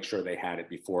want to make sure they had it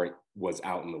before it was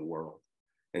out in the world.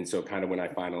 And so kind of when I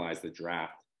finalized the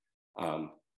draft,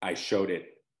 I showed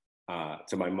it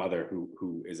to my mother,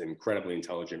 who is an incredibly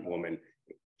intelligent woman.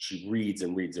 She reads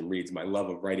and reads and reads. My love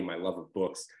of writing, my love of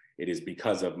books, it is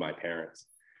because of my parents.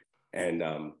 And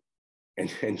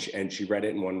she read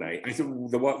it in one night. I said,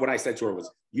 what I said to her was,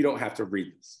 you don't have to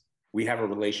read this. We have a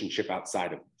relationship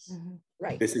outside of this. Mm-hmm.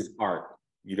 Right. This is art.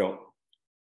 You don't,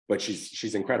 but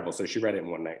she's incredible. So she read it in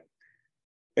one night.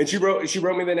 And she wrote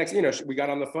me the next, we got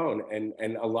on the phone,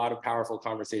 and a lot of powerful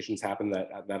conversations happened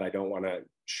that I don't want to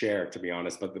share, to be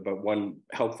honest, but one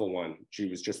helpful one, she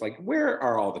was just like, where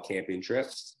are all the camping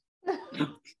trips?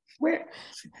 Where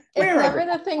It's are never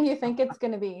the thing you think it's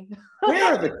going to be.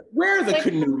 where are the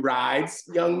canoe rides,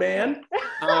 young man?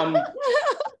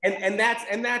 And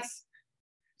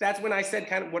that's when I said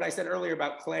kind of what I said earlier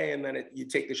about clay, and then you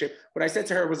take the shape. What I said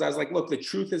to her was, I was like, look, the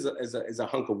truth is a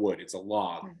hunk of wood. It's a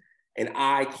log. And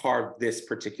I carved this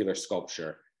particular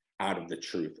sculpture out of the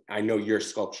truth. I know your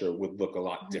sculpture would look a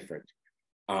lot different.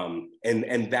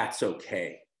 And that's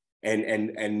okay.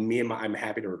 And me and I'm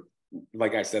happy to,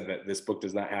 like I said, that this book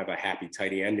does not have a happy,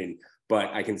 tidy ending, but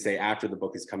I can say after the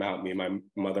book has come out, me and my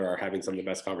mother are having some of the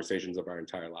best conversations of our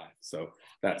entire lives. So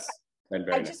that's been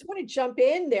very nice. Just want to jump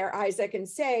in there, Isaac, and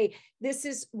say, this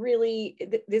is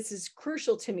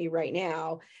crucial to me right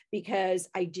now, because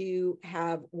I do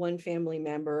have one family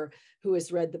member who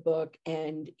has read the book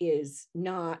and is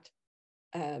not,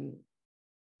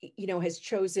 has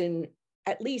chosen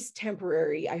at least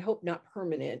temporary, I hope not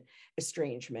permanent,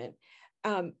 estrangement.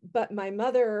 But my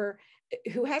mother,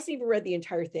 who hasn't even read the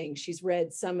entire thing, she's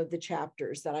read some of the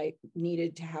chapters that I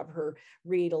needed to have her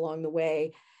read along the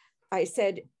way. I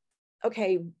said,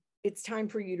 okay, it's time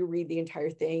for you to read the entire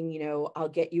thing. I'll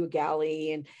get you a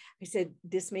galley. And I said,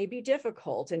 this may be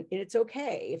difficult, and it's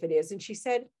okay if it is. And she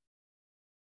said,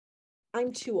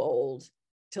 I'm too old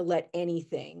to let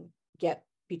anything get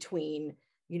between,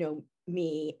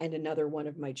 me and another one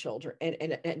of my children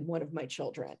and one of my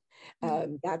children.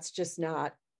 That's just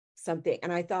not something.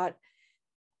 And I thought,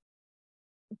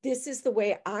 this is the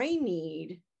way I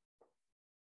need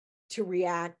to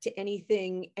react to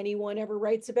anything anyone ever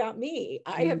writes about me.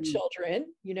 I have children,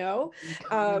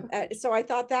 so I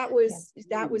thought that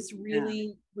was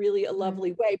really, really a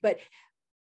lovely way. But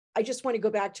I just want to go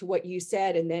back to what you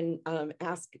said, and then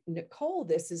ask Nicole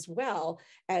this as well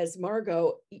as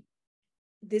Margo.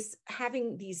 This,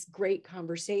 having these great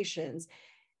conversations,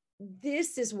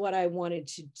 this is what I wanted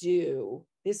to do.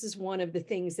 This is one of the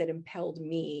things that impelled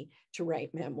me to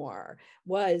write Memoir,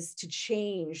 was to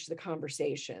change the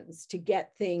conversations, to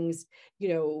get things,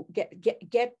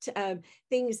 get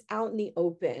things out in the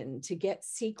open, to get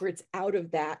secrets out of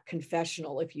that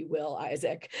confessional, if you will,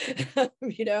 Isaac.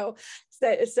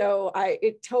 So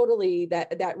it totally,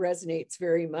 that resonates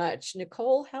very much.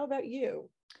 Nicole, how about you?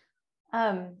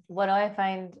 What do I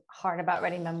find hard about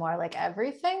writing memoir? Like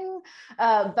everything.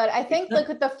 But I think like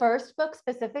with the first book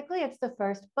specifically, it's the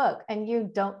first book, and you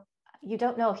don't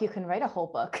know if you can write a whole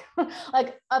book.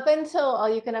 Like up until all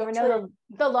you can ever know,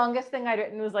 the longest thing I'd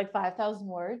written was like 5,000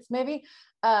 words maybe.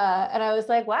 And I was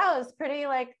like, wow, it's pretty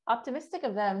like optimistic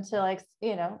of them to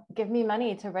give me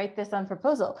money to write this on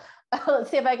proposal.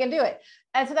 Let's see if I can do it.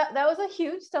 And so that was a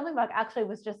huge stumbling block, actually,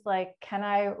 was just like, can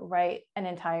I write an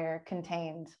entire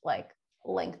contained,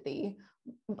 lengthy,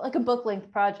 like a book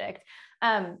length project?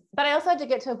 But I also had to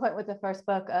get to a point with the first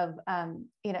book of,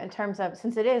 in terms of,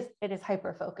 since it is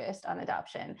hyper focused on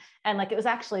adoption, and it was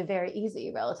actually very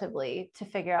easy relatively to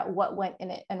figure out what went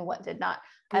in it and what did not.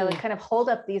 I would kind of hold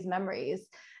up these memories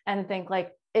and think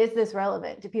is this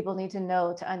relevant? Do people need to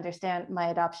know to understand my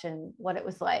adoption, what it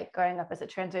was like growing up as a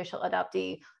transracial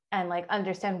adoptee, and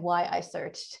understand why I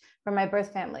searched for my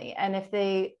birth family? And if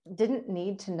they didn't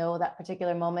need to know that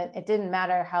particular moment, it didn't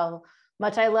matter how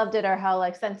much I loved it or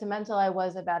how sentimental I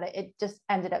was about it, it just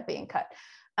ended up being cut.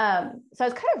 So I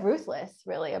was kind of ruthless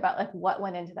really about what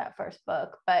went into that first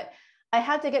book. But I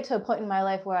had to get to a point in my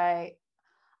life where I,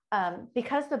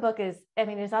 because the book is,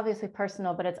 it's obviously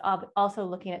personal, but it's also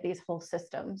looking at these whole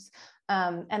systems.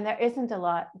 And there wasn't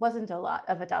a lot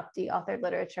of adoptee authored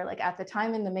literature at the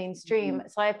time in the mainstream. Mm-hmm.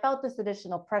 So I felt this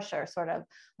additional pressure, sort of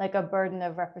like a burden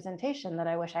of representation that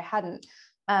I wish I hadn't.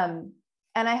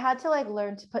 And I had to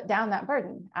learn to put down that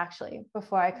burden, actually,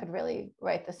 before I could really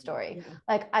write the story.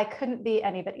 Yeah. I couldn't be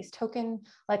anybody's token.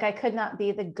 I could not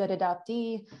be the good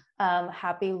adoptee,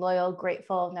 happy, loyal,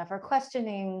 grateful, never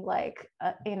questioning,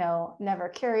 never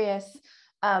curious.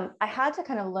 I had to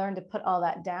kind of learn to put all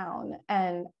that down.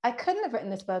 And I couldn't have written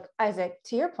this book, Isaac,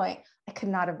 to your point, I could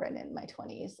not have written it in my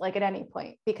 20s, at any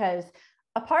point, because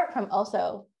apart from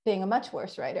also being a much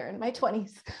worse writer in my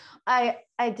 20s,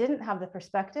 I didn't have the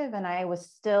perspective, and I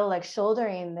was still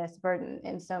shouldering this burden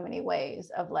in so many ways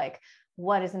of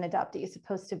what is an adoptee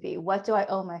supposed to be? What do I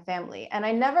owe my family? And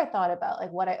I never thought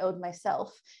about what I owed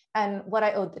myself and what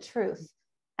I owed the truth.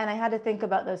 And I had to think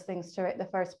about those things to write the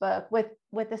first book.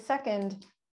 With the second,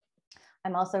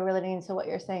 I'm also relating to what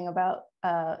you're saying about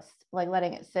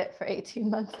letting it sit for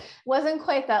 18 months. It wasn't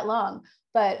quite that long,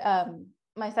 but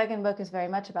my second book is very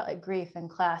much about grief and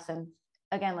class, and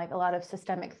again, a lot of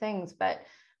systemic things. But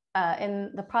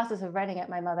in the process of writing it,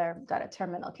 my mother got a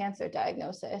terminal cancer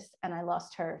diagnosis, and I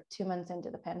lost her 2 months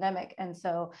into the pandemic. And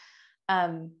so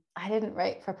I didn't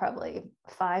write for probably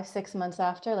 5-6 months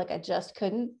after, like I just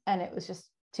couldn't, and it was just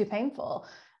too painful.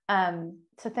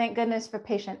 So thank goodness for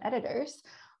patient editors.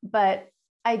 But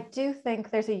I do think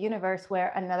there's a universe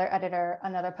where another editor,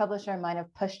 another publisher might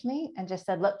have pushed me and just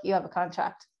said, look, you have a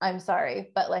contract. I'm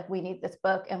sorry, but like we need this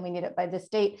book and we need it by this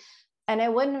date. And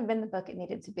it wouldn't have been the book it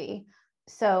needed to be.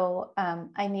 So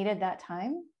I needed that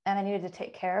time, and I needed to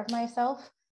take care of myself,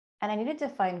 and I needed to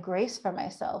find grace for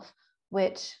myself,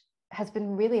 which has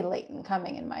been really late in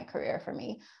coming in my career for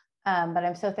me. But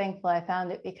I'm so thankful I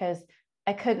found it, because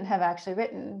I couldn't have actually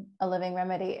written A Living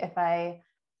Remedy if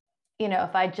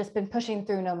I'd just been pushing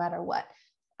through no matter what.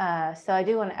 So I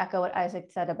do want to echo what Isaac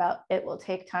said about it will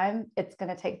take time. It's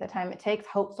going to take the time it takes.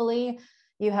 Hopefully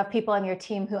you have people on your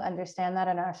team who understand that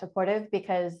and are supportive,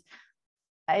 because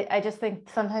I just think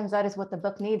sometimes that is what the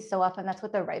book needs. So often that's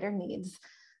what the writer needs.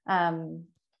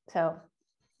 So.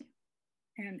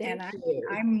 And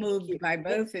I'm moved by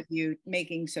both of you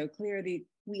making so clear that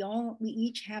we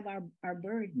each have our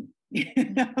burden.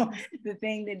 The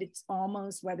thing that it's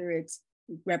almost, whether it's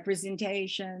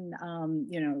representation,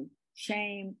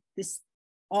 shame,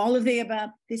 all of the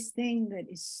above, this thing that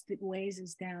weighs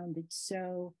us down, that's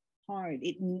so hard.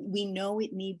 We know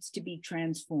it needs to be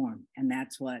transformed, and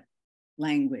that's what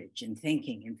language and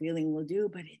thinking and feeling will do,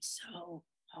 but it's so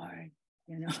hard,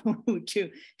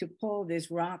 to pull this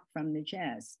rock from the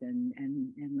chest and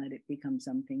let it become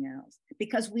something else,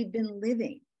 because we've been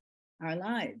living our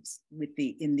lives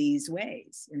in these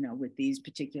ways, with these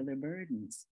particular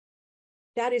burdens.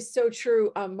 That is so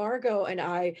true. Margo and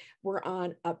I were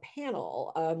on a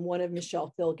panel, one of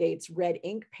Michelle Philgate's Red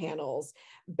Ink panels,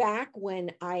 back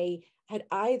when I had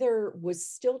either was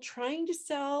still trying to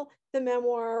sell the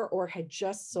memoir or had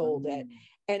just sold it.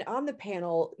 And on the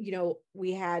panel,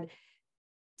 we had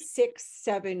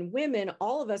 6-7 women,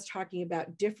 all of us talking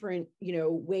about different,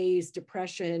 ways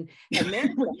depression had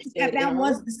manifested. That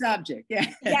was the subject.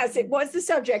 Yeah. Yes, it was the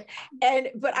subject.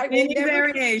 But I will never,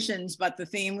 variations, but the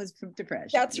theme was from depression.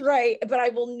 That's right. But I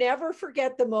will never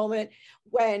forget the moment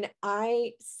when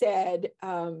I said,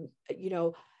 and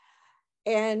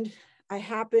I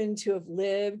happen to have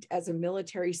lived as a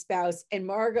military spouse, and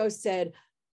Margo said,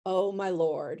 "Oh my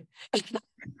Lord."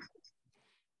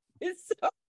 So,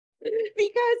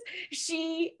 because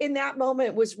she in that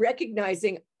moment was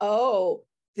recognizing, oh,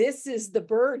 this is the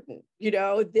burden,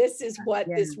 this is what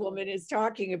this woman is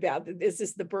talking about, that this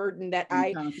is the burden that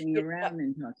talking around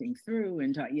and talking through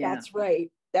and That's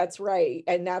right.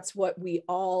 And that's what we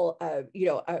all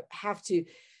have to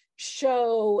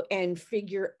show and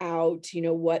figure out,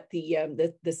 what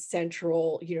the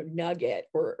central, nugget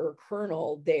or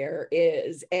kernel there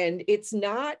is. And it's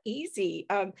not easy.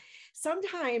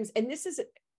 Sometimes, and this is,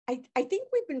 I think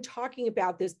we've been talking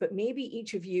about this, but maybe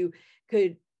each of you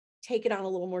could take it on a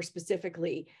little more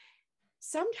specifically.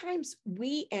 Sometimes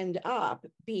we end up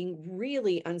being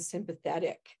really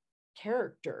unsympathetic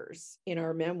characters in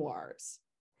our memoirs.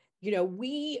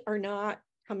 We are not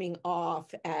coming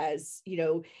off as,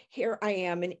 here I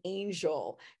am, an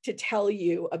angel to tell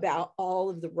you about all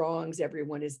of the wrongs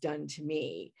everyone has done to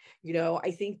me.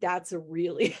 I think that's a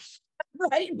really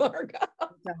right, Margo.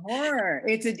 It's a horror.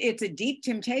 It's a deep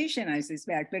temptation, I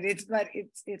suspect, but it's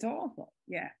awful.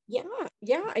 Yeah.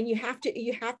 And you have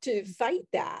to fight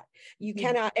that. You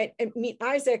cannot. I mean,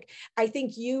 Isaac, I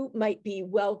think you might be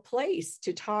well placed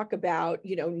to talk about,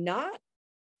 not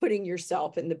putting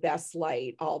yourself in the best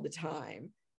light all the time.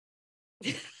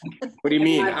 What do you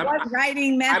mean? I'm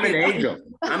an angel.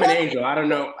 I'm an angel. I don't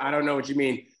know what you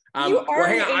mean. You are well,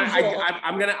 hang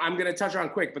on. I'm gonna touch on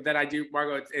quick, but then I do,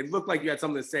 Margo. It looked like you had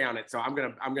something to say on it, so I'm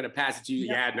gonna pass it to you.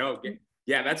 Yep.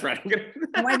 Yeah, that's right.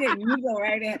 Why didn't you go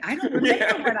right in? I don't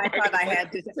remember what I thought I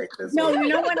had to say. No, you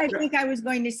know what I think I was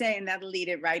going to say, and that'll lead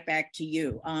it right back to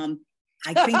you. I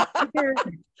think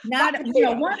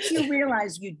once you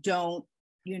realize you don't,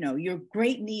 your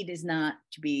great need is not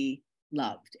to be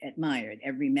loved, admired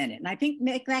every minute. And I think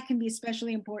that can be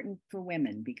especially important for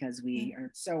women, because we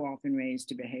are so often raised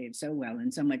to behave so well,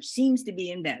 and so much seems to be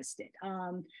invested.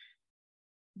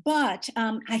 But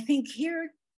I think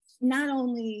here, not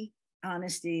only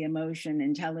honesty, emotion,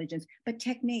 intelligence, but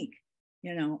technique.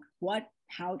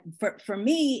 For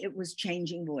me, it was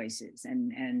changing voices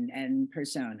and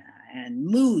persona and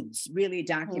moods, really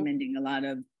documenting a lot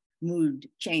of mood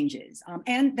changes.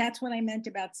 And that's what I meant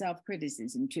about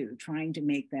self-criticism too, trying to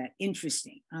make that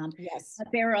interesting. Yes.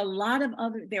 But there are a lot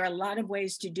of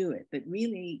ways to do it, but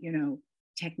really,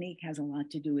 technique has a lot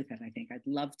to do with it. I think I'd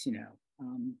love to know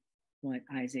what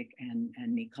Isaac and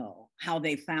Nicole, how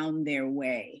they found their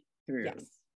way through.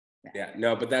 Yes. Yeah,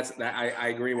 no, but I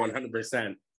agree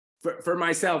 100%. for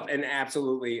myself, and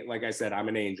absolutely, like I said, I'm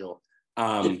an angel.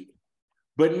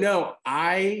 But no,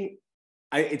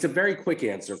 it's a very quick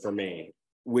answer for me,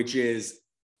 which is,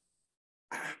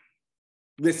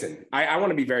 listen, I want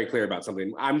to be very clear about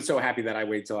something. I'm so happy that I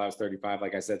waited till I was 35,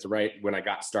 like I said, to write when I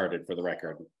got started, for the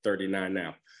record. I'm 39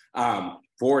 now.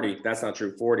 40, that's not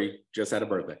true. 40, just had a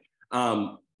birthday.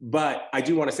 But I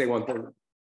do want to say one thing.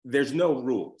 There's no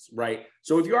rules, right?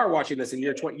 So if you are watching this and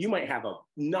you're 20, you might have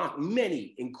not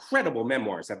many incredible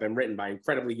memoirs have been written by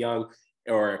incredibly young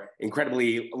or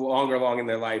incredibly along in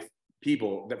their life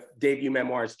people that debut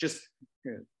memoirs. Just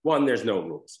one, there's no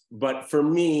rules. But for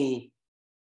me,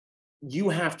 you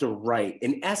have to write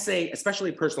an essay,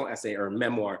 especially a personal essay or a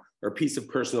memoir or a piece of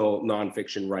personal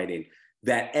nonfiction writing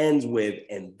that ends with,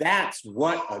 and that's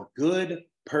what a good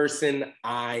person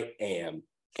I am.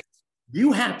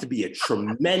 You have to be a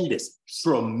tremendous,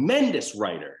 tremendous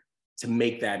writer to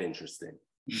make that interesting.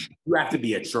 You have to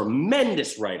be a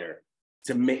tremendous writer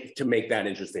to make that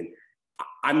interesting.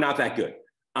 I'm not that good.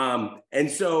 And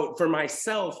so for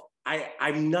myself,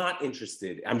 I'm not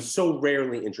interested. I'm so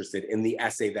rarely interested in the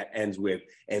essay that ends with,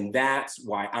 and that's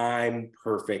why I'm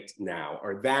perfect now,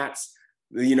 or that's,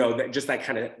 that just that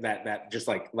kind of that just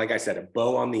like I said, a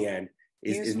bow on the end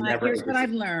is never. Here's what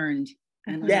I've learned.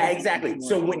 And yeah, exactly.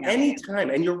 So when anytime,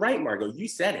 and you're right, Margo, you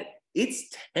said it. It's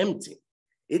tempting.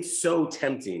 It's so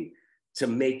tempting to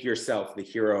make yourself the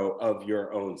hero of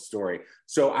your own story.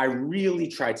 So I really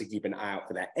tried to keep an eye out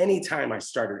for that. Anytime I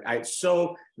started,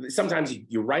 sometimes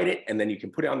you write it and then you can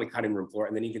put it on the cutting room floor,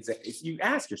 and then you can say, you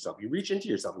ask yourself, you reach into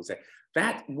yourself and say,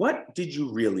 what did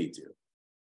you really do?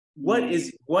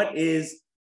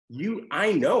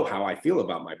 I know how I feel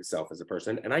about myself as a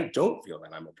person, and I don't feel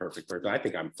that I'm a perfect person. I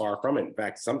think I'm far from it. In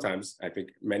fact, sometimes I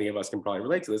think many of us can probably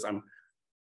relate to this. I'm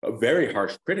a very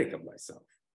harsh critic of myself.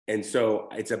 And so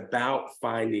it's about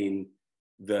finding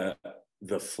the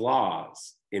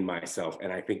flaws in myself.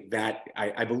 And I think that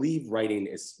I believe writing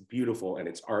is beautiful and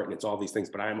it's art and it's all these things,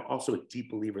 but I'm also a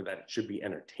deep believer that it should be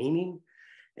entertaining,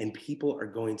 and people are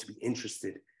going to be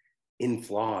interested in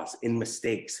flaws, in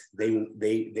mistakes. They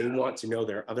want to know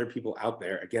there are other people out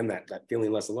there, again, that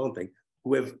feeling less alone thing,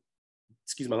 who have,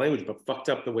 excuse my language, but fucked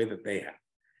up the way that they have.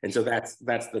 And so that's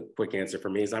the quick answer for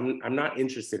me, is I'm not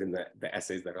interested in the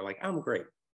essays that are like, I'm great.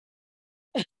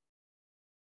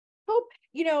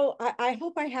 I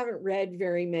hope I haven't read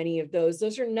very many of those.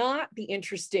 Those are not the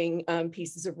interesting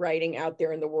pieces of writing out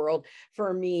there in the world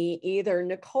for me either.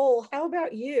 Nicole, how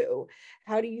about you?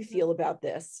 How do you feel about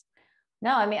this?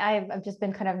 No, I mean, I've just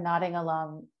been kind of nodding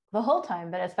along the whole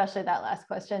time, but especially that last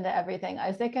question to everything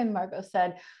Isaac and Margo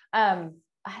said. I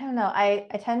don't know. I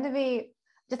tend to be,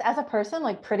 just as a person,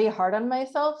 like pretty hard on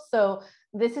myself. So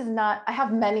this is not, I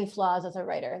have many flaws as a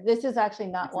writer. This is actually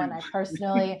not one I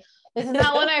personally,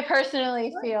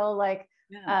 feel like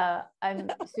I'm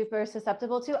super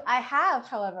susceptible to. I have,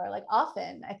 however, like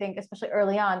often, I think, especially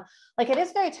early on, like it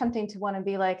is very tempting to want to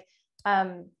be like,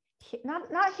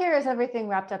 not here is everything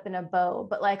wrapped up in a bow,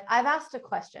 but like I've asked a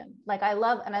question. Like I've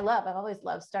always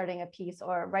loved starting a piece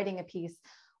or writing a piece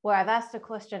where I've asked a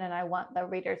question and I want the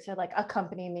reader to like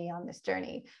accompany me on this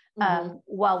journey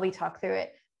while we talk through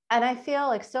it. And I feel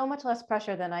like so much less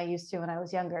pressure than I used to when I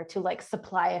was younger to like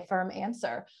supply a firm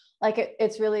answer. Like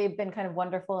it's really been kind of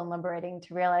wonderful and liberating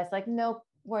to realize like, nope,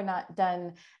 we're not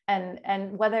done.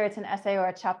 And whether it's an essay or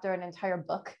a chapter, an entire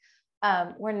book,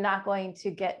 we're not going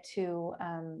to get to,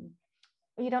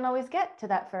 you don't always get to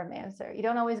that firm answer. You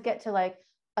don't always get to like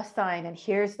a sign and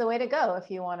here's the way to go if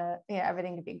you want to,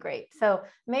 everything to be great. So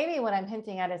maybe what I'm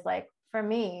hinting at is like, for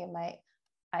me,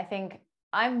 I think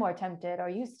I'm more tempted, or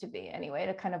used to be anyway,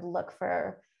 to kind of look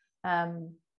for,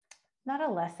 not a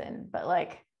lesson, but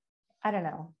like, I don't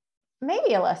know,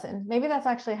 maybe a lesson. Maybe that's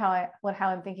actually how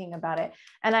I'm thinking about it.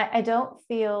 And I don't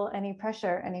feel any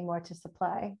pressure anymore to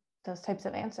supply those types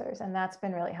of answers. And that's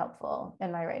been really helpful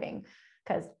in my writing,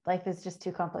 because life is just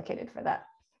too complicated for that.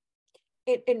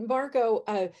 And Margo,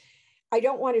 I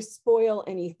don't want to spoil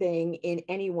anything in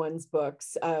anyone's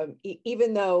books,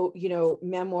 even though,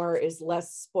 memoir is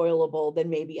less spoilable than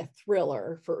maybe a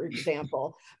thriller, for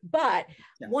example. But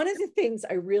one of the things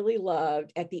I really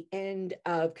loved at the end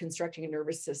of Constructing a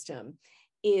Nervous System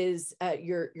is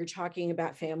you're talking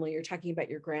about family, you're talking about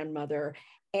your grandmother,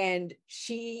 and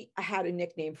she had a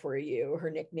nickname for you. Her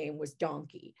nickname was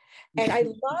Donkey. And I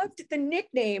loved the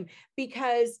nickname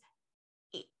because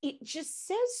it just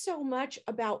says so much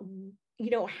about,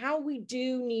 how we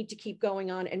do need to keep going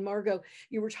on. And Margo,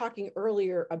 you were talking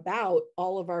earlier about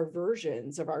all of our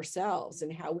versions of ourselves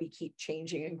and how we keep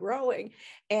changing and growing.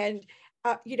 And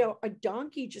you know, a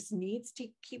donkey just needs to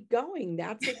keep going.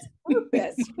 That's its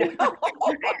purpose. You know?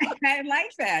 I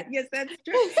like that. Yes, that's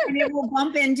true. And it will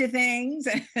bump into things.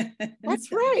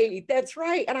 That's right. That's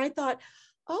right. And I thought,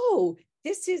 oh,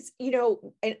 this is, you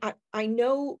know, and I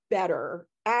know better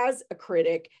as a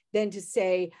critic than to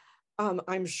say,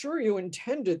 I'm sure you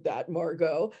intended that,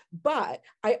 Margo, but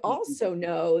I also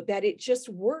know that it just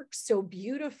works so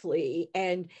beautifully,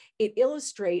 and it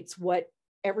illustrates what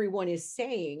everyone is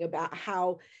saying about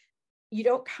how you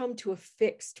don't come to a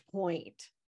fixed point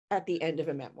at the end of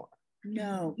a memoir.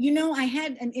 No, you know, I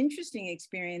had an interesting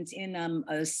experience in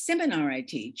a seminar I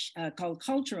teach called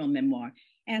Cultural Memoir.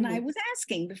 And I was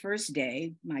asking the first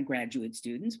day my graduate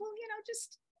students, well, you know,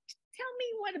 just tell me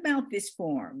what about this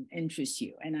form interests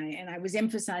you? And I was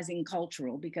emphasizing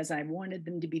cultural because I wanted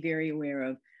them to be very aware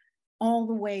of all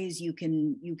the ways you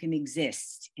can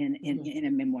exist in a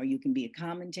memoir. You can be a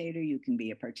commentator, you can be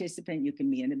a participant, you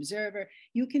can be an observer,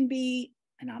 you can be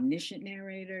an omniscient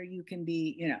narrator, you can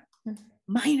be, you know,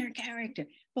 minor character.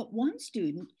 But one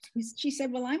student, she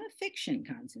said, well, I'm a fiction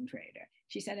concentrator.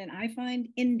 She said, and I find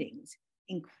endings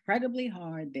incredibly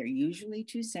hard. They're usually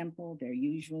too simple. They're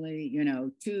usually, you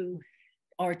know, too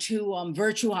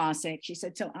virtuosic. She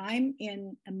said, so I'm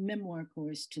in a memoir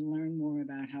course to learn more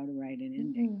about how to write an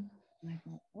ending. And I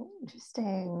thought, oh,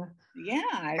 interesting.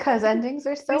 Yeah. Because endings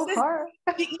are so hard.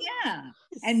 Yeah.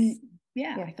 And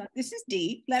yeah, I thought this is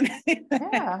deep.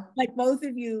 Like both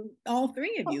of you, all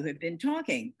three of you have been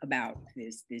talking about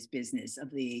this business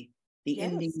of the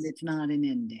ending that's not an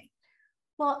ending.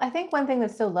 Well, I think one thing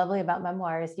that's so lovely about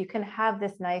memoir is you can have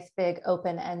this nice, big,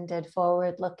 open-ended,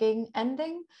 forward-looking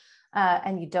ending,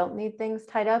 and you don't need things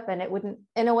tied up. And it wouldn't,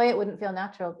 in a way, it wouldn't feel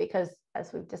natural because,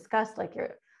 as we've discussed, like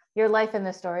your life and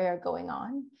the story are going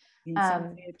on. In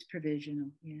some way, it's provisional.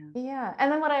 Yeah.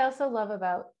 And then what I also love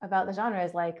about the genre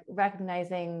is like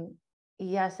recognizing,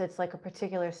 yes, it's like a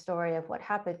particular story of what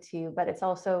happened to you, but it's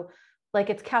also like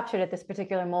it's captured at this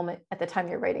particular moment at the time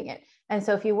you're writing it. And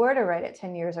so if you were to write it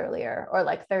 10 years earlier or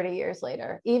like 30 years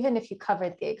later, even if you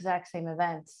covered the exact same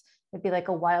events, it'd be like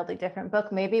a wildly different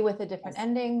book, maybe with a different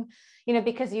ending, you know,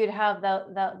 because you'd have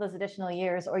those additional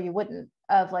years, or you wouldn't,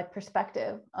 of like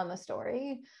perspective on the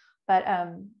story. But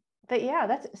yeah,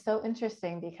 that's so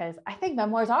interesting because I think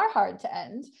memoirs are hard to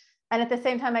end. And at the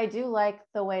same time, I do like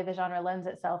the way the genre lends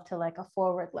itself to like a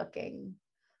forward-looking.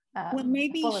 Well,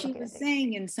 maybe she was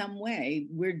saying in some way,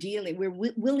 we're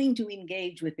willing to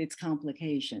engage with its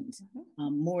complications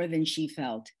more than she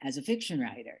felt as a fiction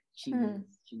writer she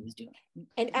was doing.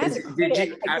 And as a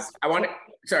critic,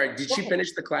 did she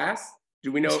finish the class?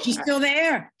 Do we know? She's still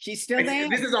there. She's still there.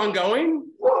 This is ongoing?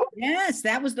 Yes,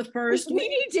 that was the first. We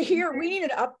need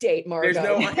an uptate, Margo. There's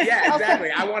no, yeah, exactly.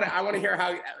 I want to hear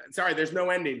how, sorry, there's no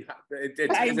ending.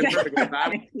 It's perfect.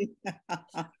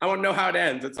 I want to know how it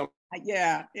ends.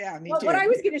 Yeah, me too. What I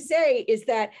was going to say is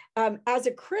that as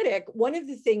a critic, one of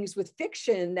the things with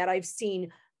fiction that I've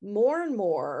seen more and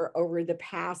more over the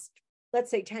past, let's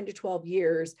say 10 to 12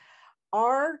 years,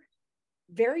 are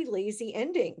very lazy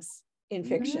endings in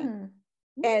fiction.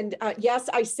 And yes,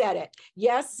 I said it.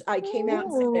 Yes, I came out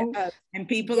and said it. And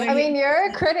people, I mean, you're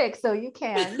a critic, so you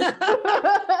can.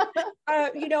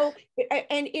 You know,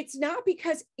 and it's not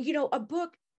because, you know, a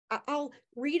book, I'll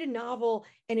read a novel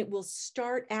and it will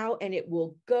start out and it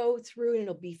will go through and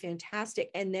it'll be fantastic.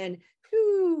 And then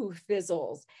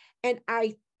fizzles. And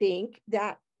I think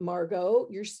that Margo,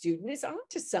 your student, is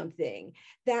onto something,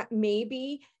 that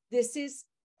maybe this is,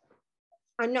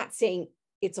 I'm not saying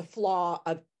it's a flaw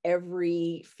of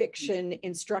every fiction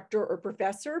instructor or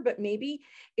professor, but maybe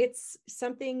it's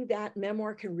something that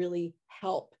memoir can really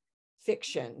help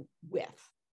fiction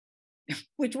with.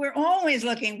 Which we're always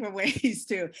looking for ways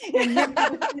to. And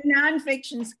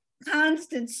nonfiction's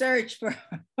constant search for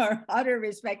utter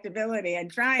respectability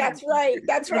and triumph.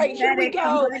 That's right. Here we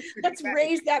go. Let's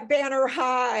raise that banner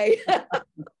high.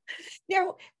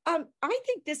 Now, I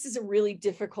think this is a really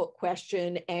difficult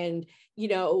question. And, you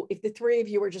know, if the three of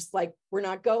you are just like, we're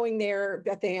not going there,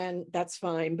 Bethanne, that's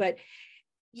fine. But,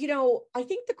 you know, I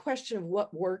think the question of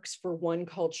what works for one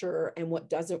culture and what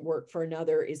doesn't work for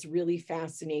another is really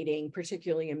fascinating,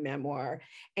 particularly in memoir.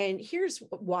 And here's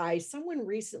why. Someone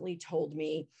recently told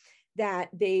me that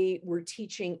they were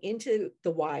teaching Into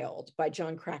the Wild by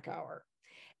Jon Krakauer,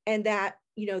 and that,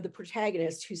 you know, the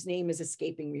protagonist, whose name is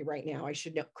escaping me right now, I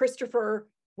should know, Christopher,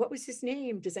 what was his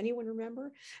name? Does anyone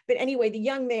remember? But anyway, the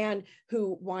young man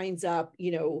who winds up,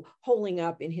 you know, holing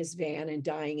up in his van and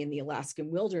dying in the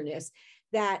Alaskan wilderness,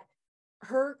 that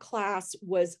her class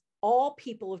was all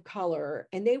people of color,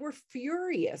 and they were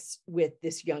furious with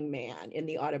this young man in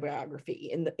the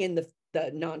autobiography, in the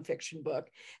nonfiction book.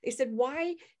 They said,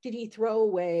 why did he throw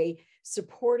away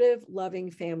supportive,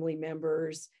 loving family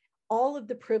members, all of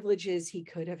the privileges he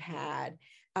could have had,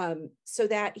 so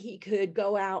that he could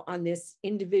go out on this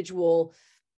individual,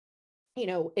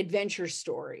 adventure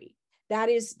story? That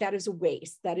is a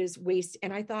waste. That is waste.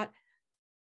 And I thought,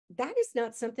 that is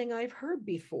not something I've heard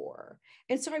before.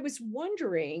 And so I was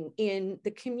wondering, in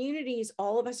the communities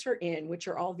all of us are in, which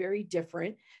are all very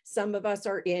different, some of us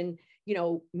are in,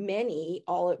 many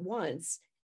all at once.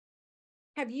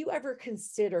 Have you ever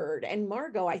considered, and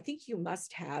Margo, I think you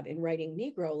must have in writing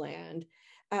Negroland,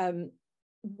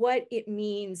 what it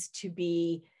means to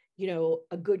be,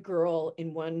 a good girl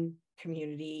in one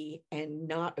community and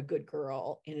not a good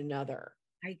girl in another?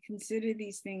 I consider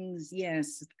these things,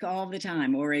 yes, all the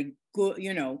time. Or a good,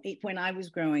 when I was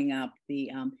growing up,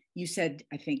 you said,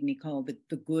 I think, Nicole,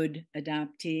 the good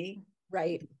adoptee.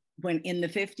 Right. When in the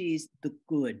 50s, the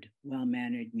good,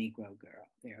 well-mannered Negro girl,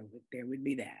 there would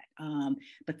be that.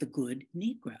 But the good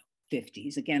Negro,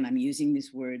 50s, again, I'm using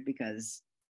this word because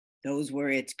those were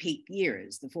its peak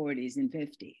years, the 40s and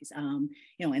 50s. And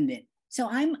then, so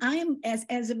I'm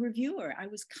as a reviewer, I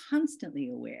was constantly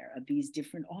aware of these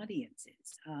different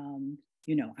audiences.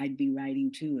 I'd be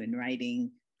writing to and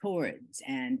writing towards,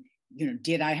 and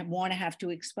did I want to have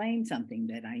to explain something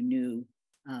that I knew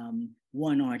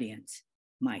one audience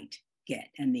might get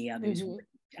and the others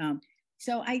wouldn't?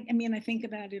 So I think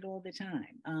about it all the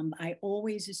time. I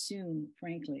always assume,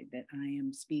 frankly, that I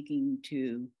am speaking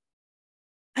to.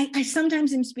 I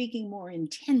sometimes am speaking more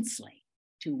intensely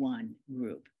to one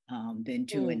group than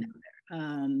to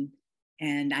another.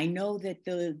 And I know that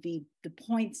the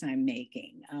points I'm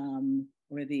making,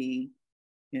 or the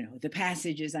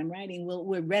passages I'm writing will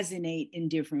resonate in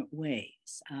different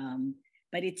ways.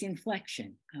 But it's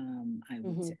inflection, I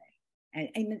would say.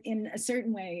 And in a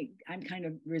certain way, I'm kind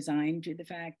of resigned to the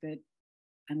fact that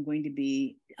I'm going to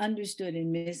be understood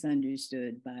and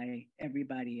misunderstood by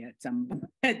everybody at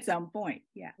some point.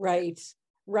 Yeah. Right.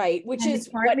 Which and is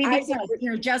partly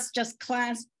because, just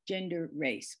class, gender,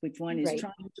 race, which one is right.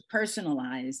 trying to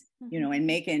personalize, and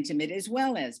make intimate, as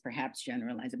well as perhaps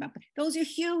generalize about. But those are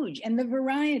huge, and the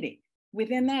variety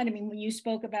within that. When you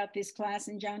spoke about this class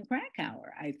in John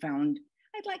Krakauer, I found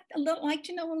I'd like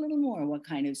to know a little more. What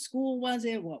kind of school was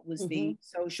it? What was the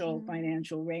social,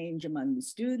 financial range among the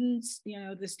students?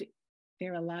 There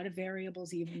are a lot of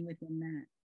variables even within that.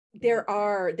 There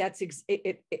are. That's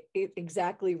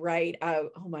exactly right. Oh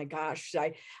my gosh,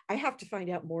 I have to find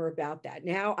out more about that.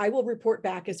 Now I will report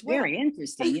back as well. Very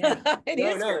interesting. Yeah,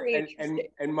 very interesting.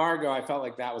 And Margo, I felt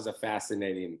like that was a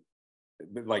fascinating,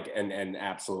 and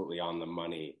absolutely on the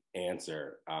money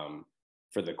answer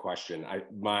for the question.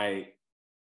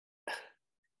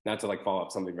 Not to follow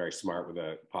up something very smart with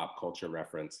a pop culture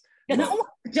reference. No,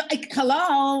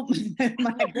 hello.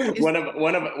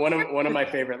 one of my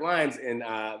favorite lines in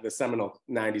the seminal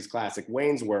 '90s classic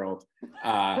Wayne's World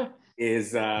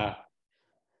is the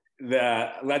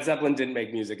Led Zeppelin didn't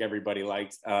make music everybody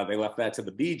liked. They left that to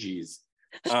the Bee Gees,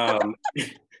 and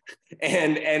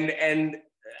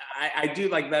I do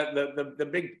like that.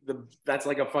 The that's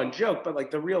a fun joke, but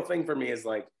the real thing for me is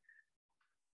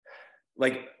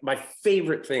my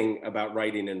favorite thing about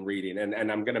writing and reading,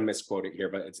 and I'm going to misquote it here,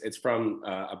 but it's from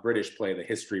a British play, The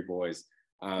History Boys.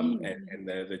 And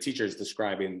the teacher is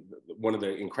describing one of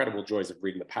the incredible joys of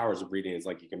reading, the powers of reading is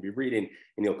you can be reading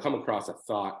and you'll come across a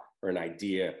thought or an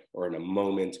idea or in a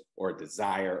moment or a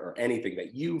desire or anything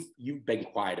that you've been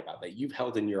quiet about, that you've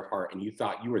held in your heart, and you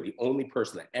thought you were the only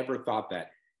person that ever thought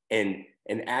that. And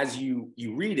as you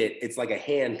read it, it's like a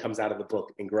hand comes out of the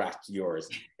book and grasps yours,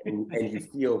 and you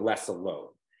feel less alone.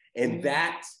 And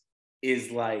that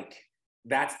is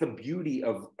that's the beauty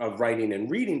of writing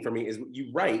and reading for me, is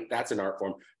you write, that's an art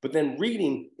form, but then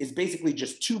reading is basically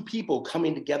just two people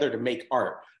coming together to make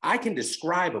art. I can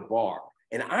describe a bar,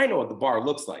 and I know what the bar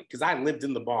looks like because I lived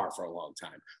in the bar for a long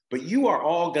time, but you are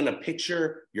all gonna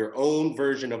picture your own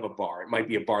version of a bar. It might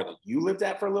be a bar that you lived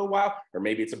at for a little while, or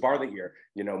maybe it's a bar that your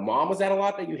mom was at a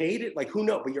lot that you hated, who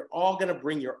knows, but you're all gonna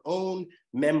bring your own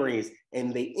memories,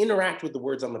 and they interact with the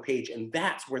words on the page, and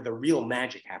that's where the real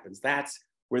magic happens. That's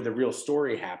where the real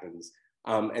story happens.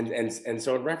 And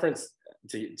so in reference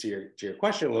to your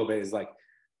question a little bit is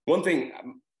one thing,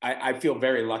 I feel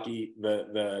very lucky.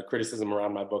 The criticism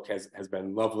around my book has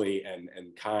been lovely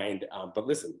and kind, but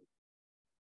listen,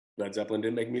 Led Zeppelin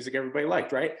didn't make music everybody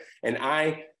liked, right? And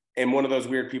I am one of those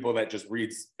weird people that just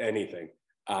reads anything.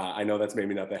 I know that's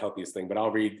maybe not the healthiest thing, but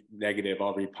I'll read negative,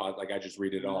 I'll read I just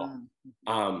read it all.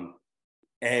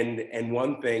 And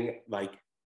one thing,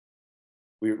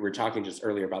 we were talking just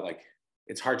earlier about like,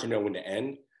 it's hard to know when to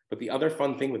end. But the other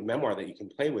fun thing with memoir that you can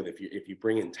play with, if you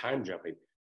bring in time jumping,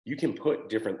 you can put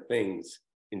different things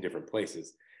in different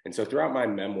places. And so throughout my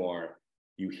memoir,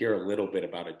 you hear a little bit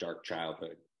about a dark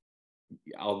childhood.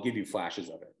 I'll give you flashes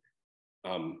of it.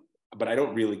 But I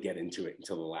don't really get into it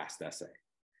until the last essay.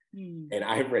 And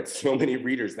I've read so many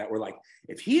readers that were like,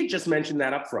 if he had just mentioned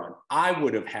that up front, I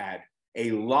would have had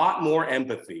a lot more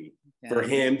empathy for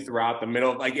him throughout the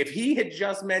middle. Like if he had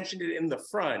just mentioned it in the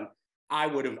front, I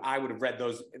would have read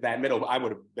that middle. I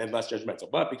would have been less judgmental.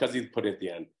 But because he put it at the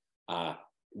end,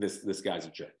 this guy's a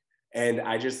jerk. And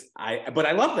but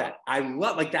I love that. I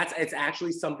love, like, it's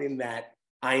actually something that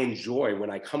I enjoy when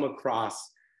I come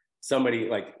across somebody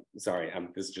like, sorry,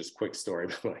 this is just a quick story,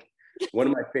 but like one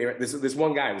of my favorite, this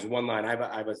one guy, it was one line. I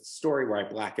have a story where I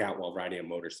black out while riding a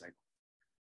motorcycle.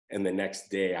 And the next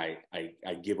day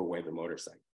I give away the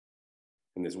motorcycle.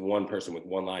 And this one person with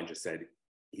one line just said,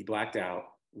 he blacked out,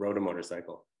 rode a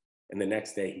motorcycle. And the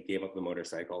next day he gave up the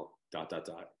motorcycle, ...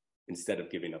 instead of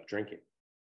giving up drinking.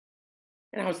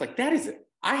 And I was like,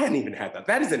 I hadn't even had that.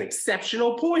 That is an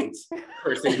exceptional point,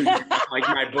 person who like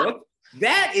my book.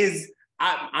 That is,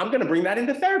 I'm going to bring that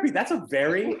into therapy. That's a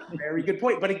very, very good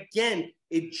point. But again,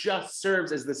 it just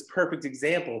serves as this perfect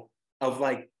example of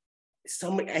like,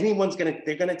 they're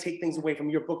going to take things away from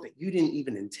your book that you didn't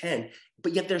even intend,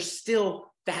 but yet they're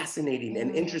still fascinating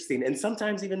and interesting and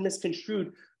sometimes even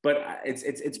misconstrued. But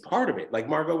it's part of it. Like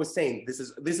Margo was saying, this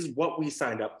is what we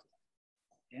signed up for.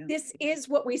 Yeah. This is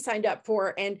what we signed up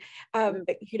for. And,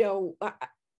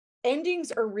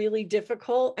 endings are really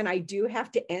difficult. And I do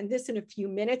have to end this in a few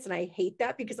minutes. And I hate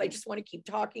that because I just want to keep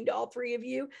talking to all three of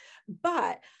you.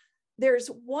 But there's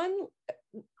one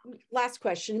last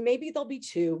question. Maybe there'll be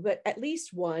two, but at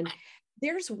least one.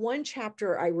 There's one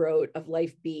chapter I wrote of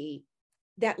Life B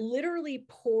that literally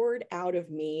poured out of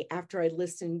me after I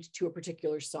listened to a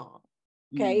particular song.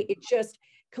 Okay. It just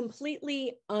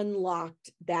completely unlocked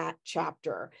that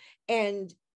chapter.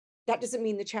 And that doesn't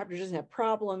mean the chapter doesn't have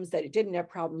problems, that it didn't have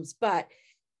problems, but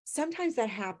sometimes that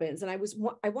happens. And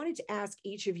I wanted to ask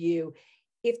each of you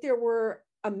if there were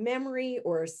a memory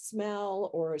or a smell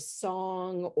or a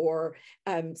song or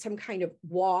some kind of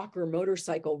walk or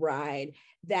motorcycle ride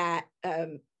that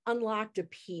unlocked a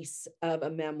piece of a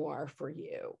memoir for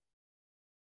you.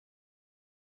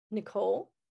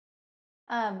 Nicole?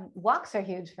 Walks are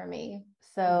huge for me.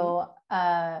 So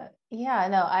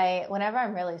whenever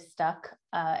I'm really stuck,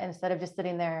 instead of just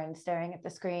sitting there and staring at the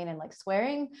screen and like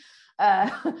swearing,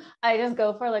 I just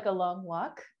go for like a long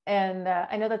walk. And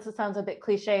I know that sounds a bit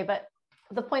cliche, but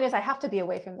the point is I have to be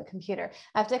away from the computer.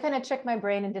 I have to kind of trick my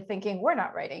brain into thinking we're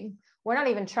not writing. We're not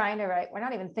even trying to write. We're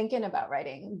not even thinking about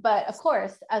writing. But of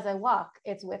course, as I walk,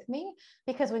 it's with me,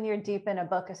 because when you're deep in a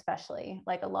book, especially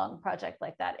like a long project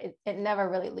like that, it never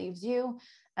really leaves you.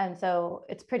 And so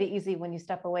it's pretty easy when you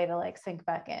step away to like sink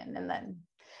back in. And then,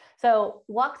 so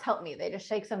walks help me. They just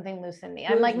shake something loose in me.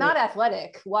 I'm like not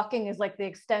athletic. Walking is like the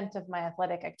extent of my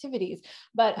athletic activities,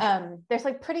 but there's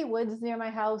like pretty woods near my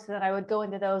house, and I would go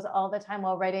into those all the time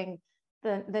while writing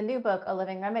the new book, A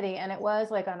Living Remedy. And it was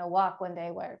like on a walk one day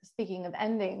where, speaking of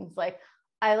endings, like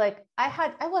I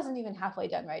wasn't even halfway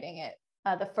done writing it,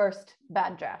 the first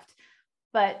bad draft,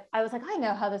 but I was like, I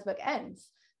know how this book ends,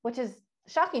 which is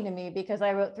shocking to me because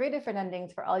I wrote 3 different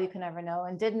endings for All You Can Ever Know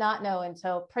and did not know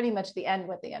until pretty much the end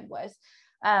what the end was.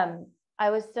 I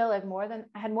was still like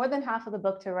I had more than half of the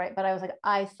book to write, but I was like,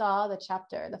 I saw the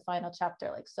final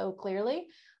chapter, like so clearly.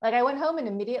 Like I went home and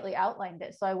immediately outlined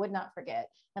it so I would not forget,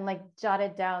 and like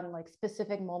jotted down like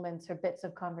specific moments or bits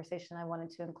of conversation I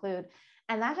wanted to include.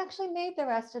 And that actually made the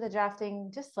rest of the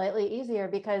drafting just slightly easier,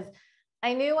 because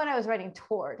I knew when I was writing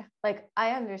toward, like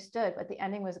I understood what the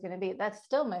ending was going to be. That's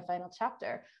still my final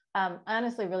chapter. I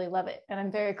honestly really love it, and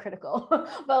I'm very critical,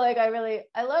 but like I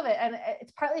love it. And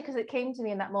it's partly because it came to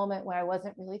me in that moment where I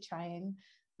wasn't really trying.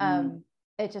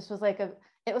 It just was like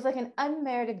an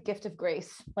unmerited gift of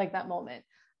grace, like that moment.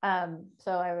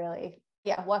 So I really,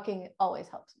 walking always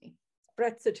helps me.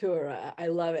 Sprezzatura. I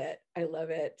love it. I love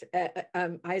it.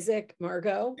 Isaac,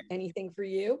 Margo, anything for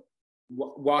you?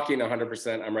 Walking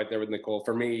 100%. I'm right there with Nicole.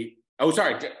 For me, I was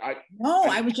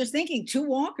just thinking 2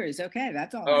 walkers. Okay,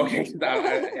 that's all. Okay,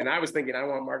 and I was thinking I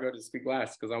want Margo to speak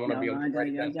last because I want to be able to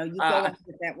write that. No, you go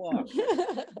with that walk.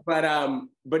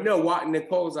 But no,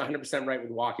 Nicole is 100% right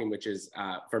with walking, which is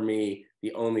for me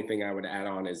the only thing I would add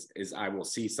on is I will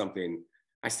see something.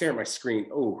 I stare at my screen.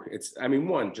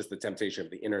 One, just the temptation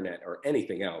of the internet or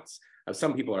anything else.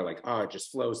 Some people are like, it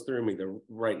just flows through me.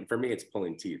 For me, it's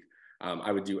pulling teeth.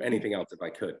 I would do anything else if I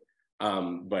could,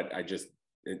 but I just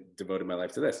devoted my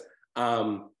life to this.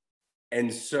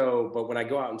 And so, but when I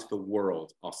go out into the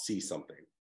world, I'll see something,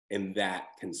 and that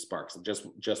can spark just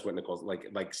what Nicole's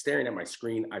like staring at my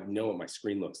screen. I know what my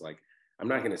screen looks like. I'm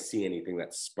not going to see anything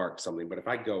that sparks something, but if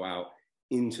I go out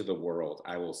into the world,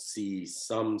 I will see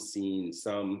some scene,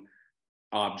 some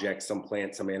object, some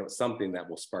plant, some animal, something that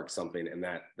will spark something, and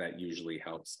that usually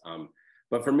helps.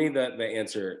 But for me, the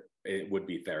answer, it would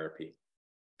be therapy.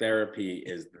 Therapy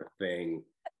is the thing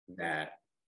that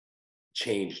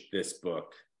changed this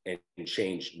book and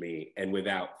changed me. And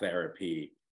without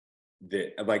therapy,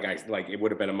 it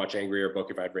would have been a much angrier book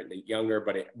if I'd written it younger,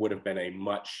 but it would have been a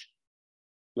much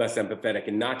less empathetic,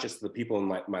 and not just the people in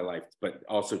my life, but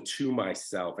also to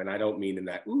myself. And I don't mean in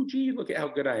that, ooh, gee, look at how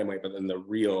good I am, but in the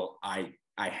real, I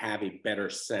have a better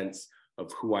sense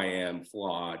of who I am,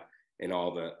 flawed, and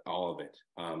all of it.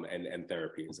 And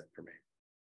therapy is it for me.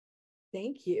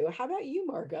 Thank you. How about you,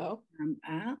 Margo?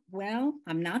 Well,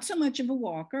 I'm not so much of a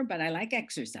walker, but I like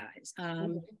exercise.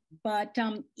 But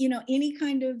any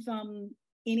kind of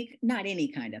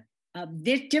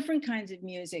there's different kinds of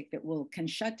music that can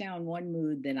shut down one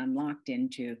mood that I'm locked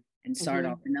into and start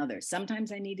off another.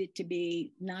 Sometimes I need it to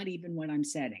be not even what I'm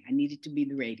setting. I need it to be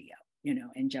the radio,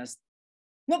 and just,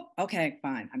 whoop, okay,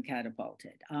 fine, I'm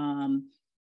catapulted.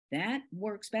 That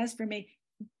works best for me.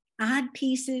 Odd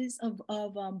pieces of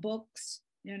books,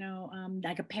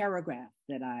 like a paragraph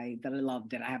that I love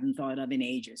that I haven't thought of in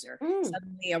ages, or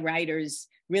suddenly a writer's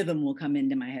rhythm will come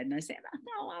into my head, and I say,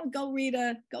 no, I'll go read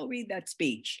that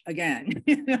speech again,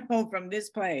 from this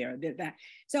play or that.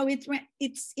 So it's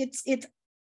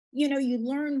you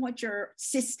learn what your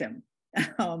system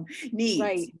needs.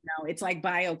 Right. It's like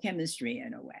biochemistry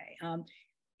in a way.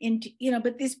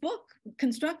 But this book,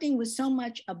 Constructing, was so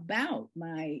much about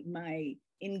my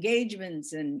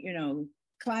engagements and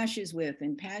clashes with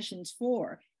and passions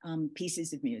for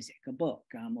pieces of music, a book,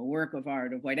 a work of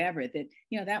art, or whatever,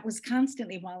 that was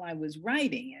constantly, while I was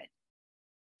writing it,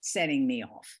 setting me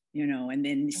off, and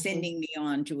then sending me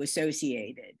on to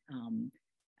associated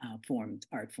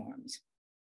art forms.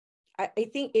 I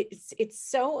think it's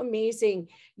so amazing,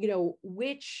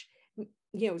 which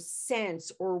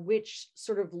sense or which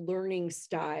sort of learning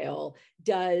style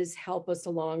does help us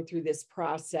along through this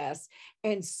process.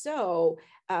 And so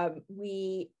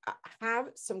we have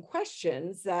some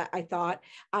questions that I thought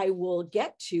I will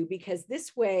get to, because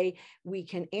this way we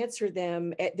can answer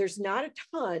them. There's not a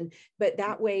ton, but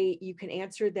that way you can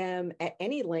answer them at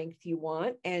any length you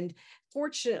want. And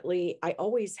fortunately, I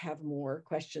always have more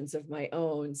questions of my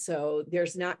own, so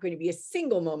there's not going to be a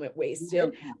single moment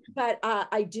wasted. But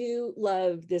I do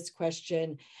love this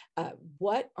question.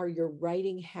 What are your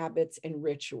writing habits and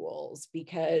rituals?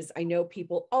 Because I know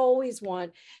people always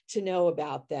want to know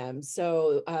about them.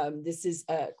 So this is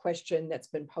a question that's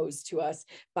been posed to us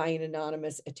by an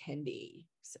anonymous attendee.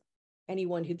 So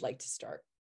anyone who'd like to start?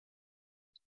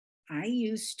 I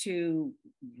used to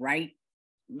write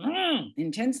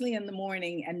intensely in the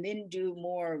morning and then do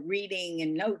more reading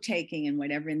and note-taking and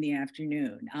whatever in the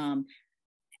afternoon.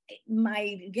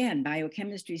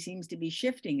 Biochemistry seems to be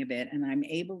shifting a bit, and I'm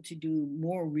able to do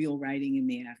more real writing in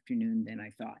the afternoon than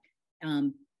I thought.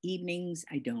 Evenings,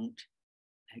 I don't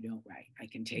write. I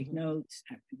can take notes,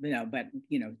 but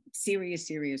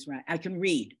serious writing. I can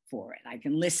read for it. I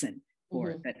can listen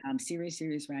for it, but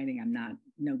serious writing, I'm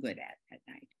no good at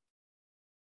night.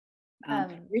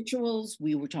 Rituals,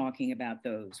 we were talking about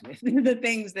those with the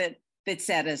things that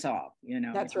set us off,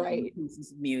 That's right.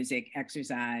 Pieces of music,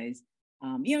 exercise.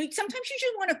 Sometimes you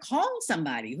just want to call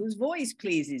somebody whose voice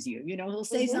pleases you. He'll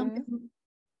say something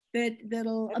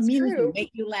that'll amuse you,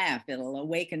 make you laugh. It'll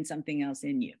awaken something else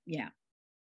in you. Yeah.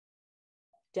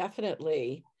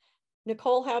 Definitely.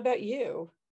 Nicole, how about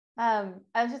you? I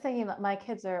was just thinking that my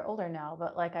kids are older now,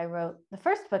 but I wrote the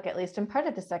first book, at least, and part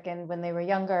of the second when they were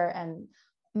younger, and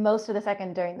most of the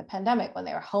second during the pandemic when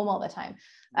they were home all the time.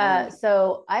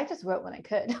 So I just wrote when I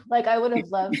could. I would have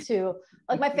loved to,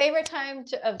 my favorite time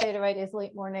of day to write is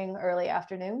late morning, early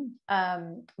afternoon.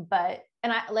 And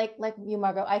I like you,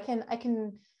 Margo, I can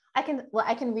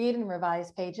read and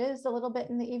revise pages a little bit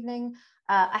in the evening.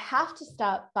 I have to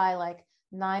stop by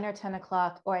 9 or 10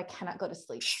 o'clock, or I cannot go to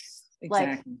sleep.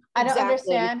 Exactly. I don't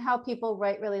understand how people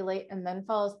write really late and then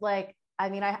fall asleep. I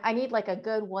need a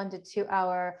good 1 to 2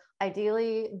 hour,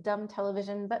 ideally dumb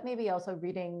television, but maybe also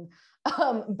reading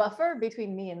buffer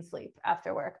between me and sleep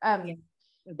after work.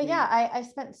 But yeah, I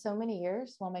spent so many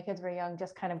years while my kids were young,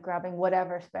 just kind of grabbing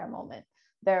whatever spare moment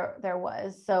there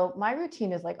was. So my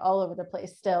routine is all over the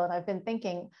place still. And I've been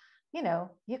thinking, you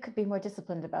know, you could be more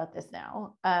disciplined about this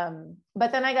now.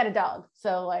 But then I got a dog.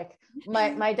 So like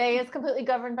my day is completely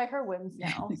governed by her whims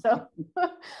now. So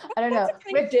I don't know. That's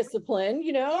a kind of discipline,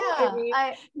 you know? Yeah, I mean,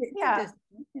 yeah.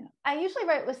 I usually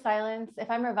write with silence.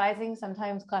 If I'm revising,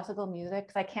 sometimes classical music,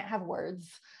 because I can't have words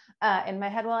in my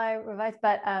head while I revise.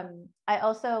 But I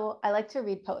like to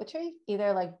read poetry,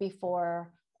 either like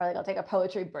before or like I'll take a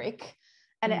poetry break.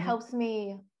 And it helps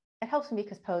me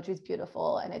because poetry is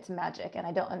beautiful and it's magic. And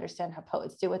I don't understand how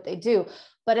poets do what they do.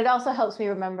 But it also helps me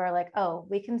remember like, oh,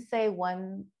 we can say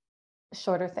one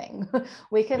shorter thing.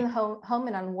 We can home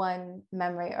in on one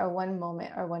memory or one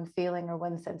moment or one feeling or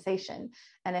one sensation.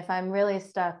 And if I'm really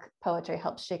stuck, poetry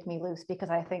helps shake me loose because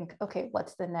I think, okay,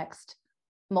 what's the next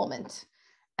moment?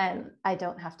 And I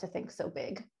don't have to think so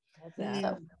big.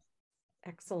 So.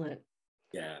 Excellent.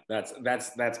 Yeah,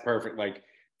 that's perfect. Like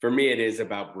for me, it is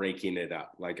about breaking it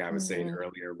up. Like I was saying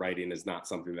earlier, writing is not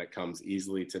something that comes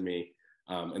easily to me.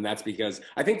 And that's because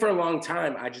I think for a long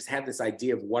time, I just had this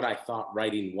idea of what I thought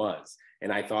writing was. And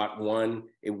I thought, one,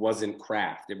 it wasn't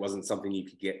craft. It wasn't something you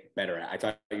could get better at. I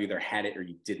thought you either had it or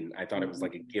you didn't. I thought it was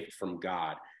like a gift from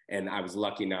God. And I was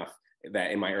lucky enough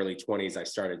that in my early 20s, I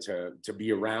started to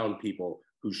be around people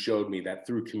who showed me that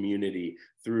through community,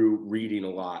 through reading a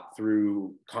lot,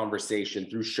 through conversation,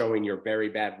 through showing your very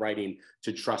bad writing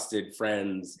to trusted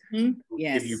friends,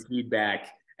 give you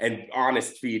feedback and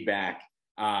honest feedback,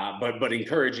 but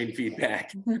encouraging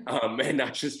feedback, and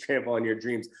not just trample on your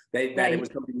dreams. That it was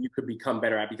something you could become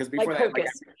better at. Because before that, like,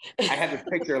 I had this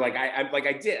picture,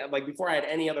 before I had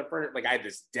any other furniture, like I had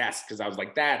this desk because I was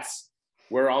like, that's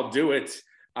where I'll do it.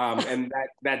 And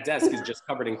that desk is just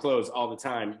covered in clothes all the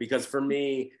time. Because for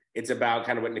me, it's about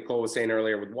kind of what Nicole was saying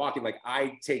earlier with walking. Like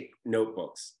I take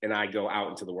notebooks and I go out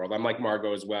into the world. I'm like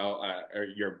Margo as well, or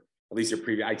at least your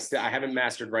previous. I haven't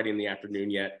mastered writing in the afternoon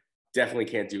yet. Definitely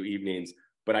can't do evenings,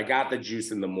 but I got the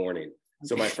juice in the morning.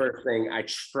 So my first thing, I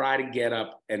try to get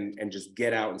up and just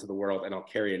get out into the world, and I'll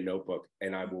carry a notebook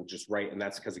and I will just write. And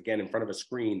that's because, again, in front of a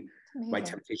screen, my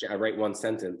temptation, I write one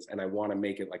sentence and I want to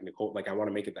make it like Nicole, like I want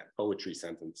to make it that poetry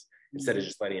sentence instead of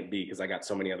just letting it be, because I got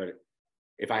so many other,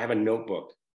 if I have a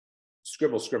notebook,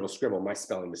 scribble, scribble, scribble, my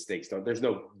spelling mistakes there's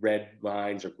no red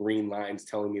lines or green lines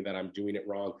telling me that I'm doing it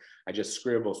wrong. I just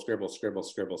scribble, scribble, scribble,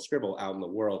 scribble, scribble out in the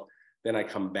world. Then I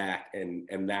come back and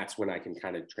that's when I can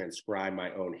kind of transcribe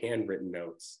my own handwritten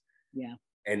notes. Yeah.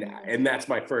 And that's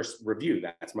my first review.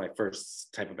 That's my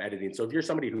first type of editing. So if you're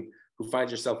somebody who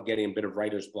finds yourself getting a bit of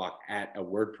writer's block at a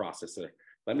word processor,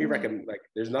 let me recommend, like,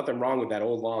 there's nothing wrong with that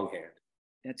old longhand.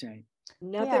 That's right.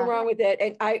 Nothing wrong with it.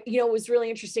 And it was really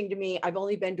interesting to me. I've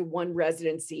only been to one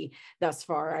residency thus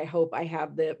far. I hope I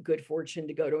have the good fortune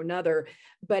to go to another.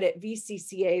 But at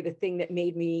VCCA, the thing that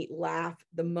made me laugh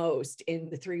the most in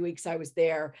the 3 weeks I was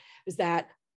there was that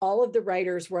all of the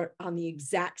writers were on the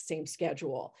exact same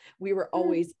schedule. We were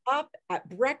always up at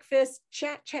breakfast,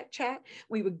 chat.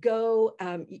 We would go,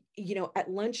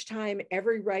 at lunchtime,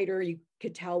 every writer you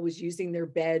could tell was using their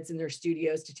beds in their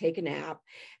studios to take a nap.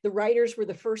 The writers were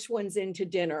the first ones into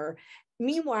dinner.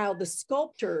 Meanwhile, the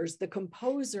sculptors, the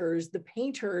composers, the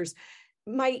painters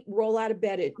might roll out of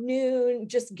bed at noon,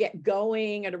 just get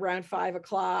going at around 5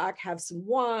 o'clock, have some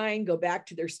wine, go back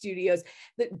to their studios.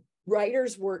 The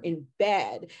writers were in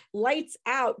bed, lights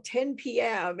out, 10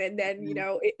 p.m. And then,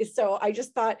 so I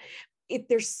just thought, if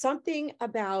there's something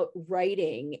about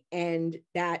writing and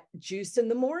that juice in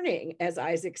the morning, as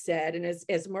Isaac said, and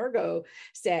as Margo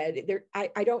said,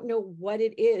 I don't know what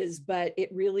it is, but it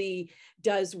really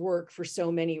does work for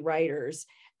so many writers.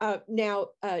 Now,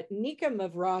 Nika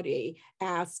Mavradi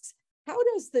asks, how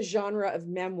does the genre of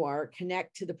memoir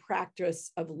connect to the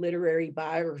practice of literary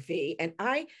biography? And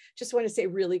I just want to say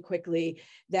really quickly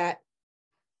that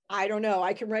I don't know,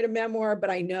 I can write a memoir,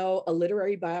 but I know a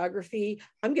literary biography,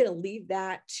 I'm going to leave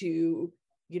that to,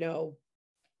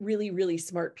 really, really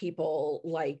smart people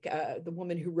like the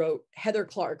woman who wrote, Heather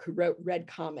Clark, who wrote Red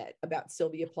Comet about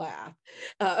Sylvia Plath.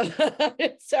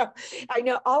 So I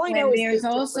know, all I know is there's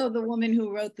also the woman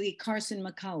who wrote the Carson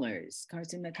McCullers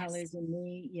and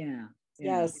me. Yeah.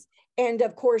 Yes. And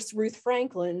of course, Ruth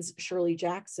Franklin's Shirley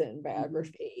Jackson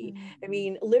biography. I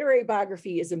mean, literary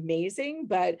biography is amazing,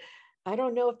 but I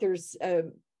don't know if there's, I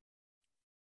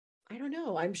don't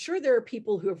know. I'm sure there are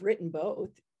people who have written both.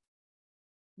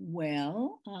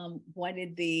 Well, I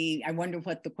wonder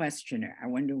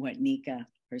what Nika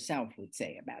herself would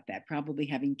say about that, probably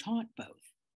having taught both.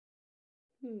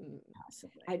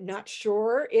 Possibly. I'm not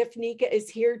sure if Nika is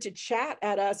here to chat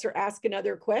at us or ask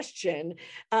another question,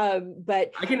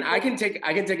 but I can take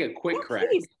a quick crack.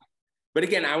 Please. But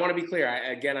again, I want to be clear.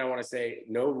 I want to say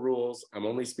no rules. I'm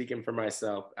only speaking for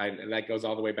myself. And that goes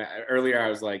all the way back. Earlier, I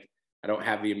was like, I don't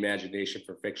have the imagination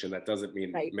for fiction. That doesn't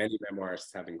mean Right. many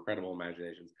memoirists have incredible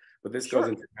imaginations, but this Sure. goes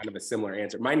into kind of a similar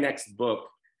answer. My next book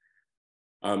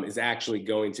is actually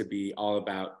going to be all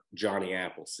about Johnny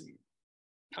Appleseed.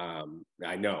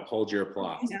 I know, hold your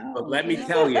applause. No, but let me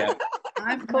tell you,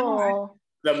 I'm Cool.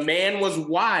 the man was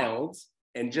wild.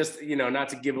 And just, you know, not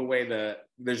to give away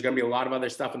there's going to be a lot of other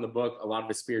stuff in the book. A lot of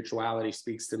his spirituality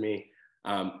speaks to me.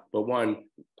 But one,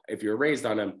 if you're raised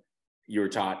on him, you were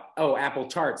taught, oh, apple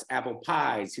tarts, apple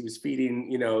pies. He was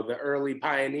feeding, you know, the early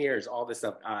pioneers, all this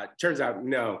stuff. Turns out,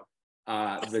 no,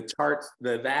 the tarts,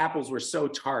 the apples were so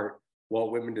tart,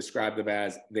 Walt Whitman described them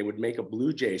as they would make a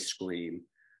blue jay scream.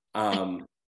 And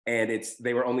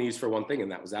they were only used for one thing,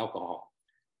 and that was alcohol.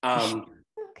 Okay.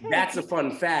 That's a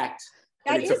fun fact.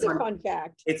 That is a fun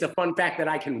fact. It's a fun fact that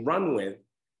I can run with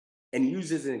and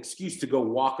use as an excuse to go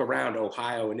walk around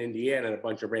Ohio and Indiana and a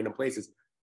bunch of random places,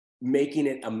 making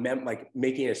it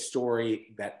making a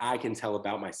story that I can tell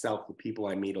about myself, the people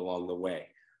I meet along the way.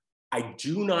 I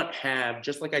do not have,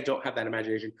 just like I don't have that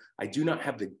imagination, I do not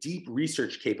have the deep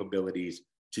research capabilities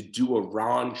to do a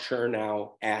Ron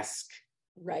Chernow-esque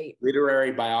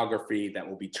literary biography that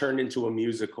will be turned into a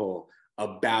musical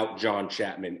about John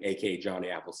Chapman, aka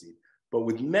Johnny Appleseed. But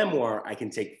with memoir, I can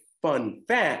take fun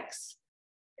facts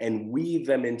and weave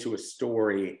them into a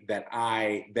story that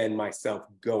I then myself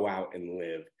go out and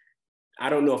live. I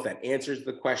don't know if that answers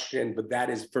the question, but that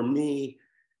is, for me,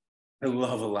 I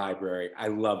love a library. I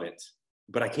love it,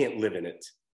 but I can't live in it.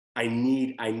 I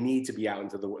need to be out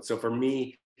into the world. So for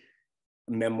me,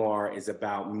 memoir is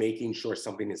about making sure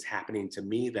something is happening to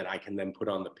me that I can then put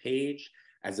on the page,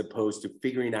 as opposed to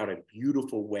figuring out a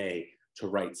beautiful way to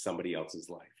write somebody else's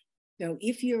life. So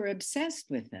if you're obsessed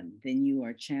with them, then you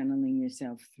are channeling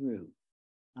yourself through,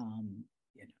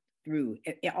 through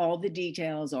all the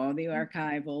details, all the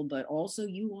archival, but also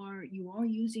you are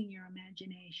using your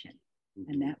imagination,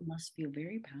 and that must feel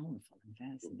very powerful and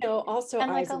fascinating. No, also,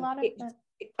 and like a lot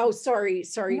of sorry.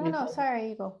 No, sorry,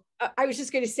 you go. I was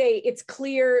just going to say, it's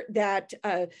clear that,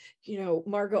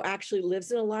 Margo actually lives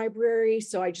in a library.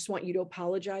 So I just want you to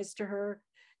apologize to her.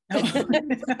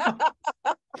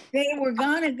 They were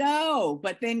going to go,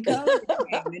 but then COVID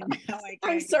came, and now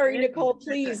I'm sorry, Nicole,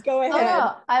 please go ahead.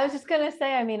 No, I was just going to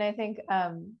say, I mean, I think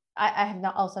I have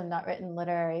also not written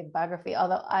literary biography,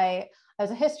 although I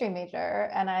was a history major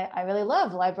and I really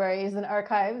love libraries and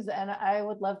archives, and I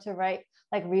would love to write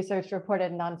like research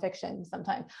reported nonfiction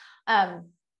sometime.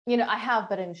 I have,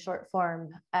 but in short form.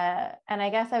 And I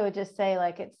guess I would just say,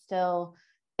 like, it's still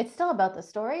about the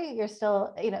story. You're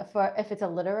still, for if it's a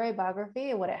literary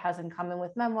biography, what it has in common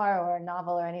with memoir or a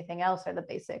novel or anything else are the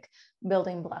basic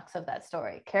building blocks of that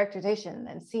story: characterization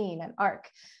and scene and arc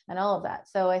and all of that.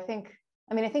 So I think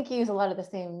you use a lot of the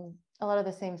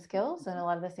same skills and a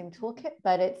lot of the same toolkit,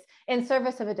 but it's in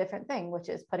service of a different thing, which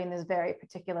is putting this very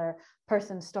particular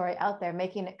person's story out there,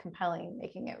 making it compelling,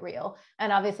 making it real,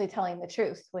 and obviously telling the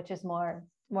truth, which is more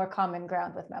common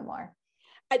ground with memoir.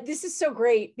 This is so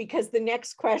great, because the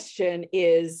next question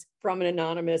is from an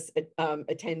anonymous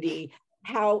attendee.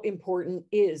 How important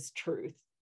is truth?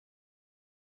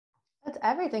 That's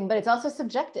everything, but it's also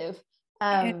subjective.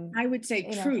 And I would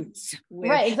say truths.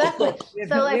 Right, exactly.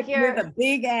 So like with a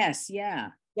big S, yeah.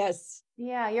 Yes.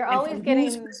 Yeah, you're always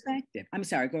getting perspective. I'm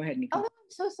sorry, go ahead, Nicole. Oh, no, I'm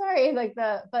so sorry.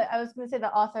 But I was going to say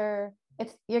the author,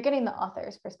 you're getting the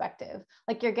author's perspective,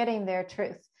 like you're getting their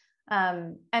truth.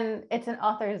 And it's an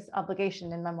author's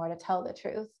obligation in memoir to tell the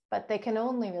truth, but they can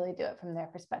only really do it from their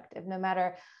perspective. No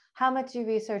matter how much you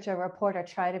research or report or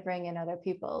try to bring in other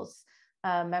people's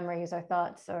memories or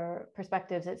thoughts or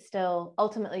perspectives, it's still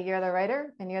ultimately you're the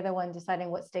writer and you're the one deciding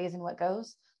what stays and what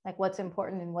goes, like what's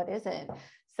important and what isn't.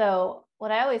 So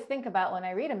what I always think about when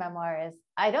I read a memoir is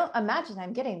I don't imagine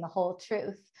I'm getting the whole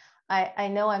truth. I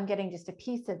know I'm getting just a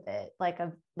piece of it, like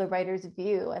of the writer's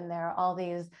view, and there are all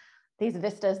these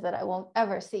vistas that I won't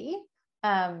ever see.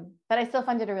 But I still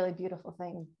find it a really beautiful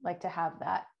thing, like to have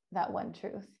that one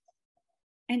truth.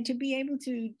 And to be able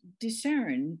to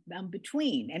discern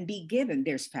between and be given,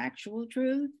 there's factual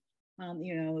truth,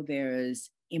 there's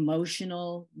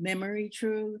emotional memory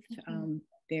truth,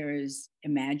 there's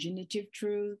imaginative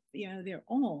truth, they're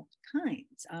all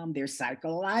kinds. There's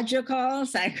psychological,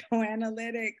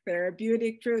 psychoanalytic,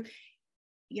 therapeutic truth.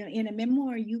 In a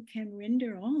memoir, you can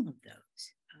render all of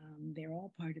those.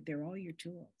 They're all your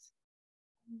tools.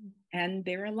 And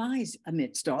there are lies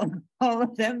amidst all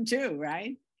of them too,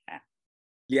 right?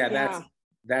 Yeah,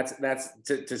 that's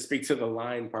to speak to the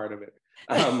line part of it.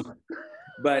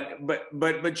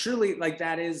 But truly, like,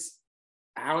 that is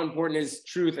how important is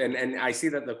truth. And I see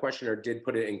that the questioner did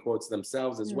put it in quotes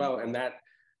themselves as well. And that,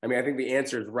 I think the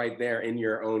answer is right there in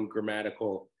your own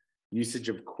grammatical usage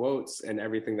of quotes and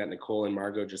everything that Nicole and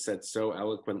Margo just said so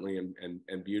eloquently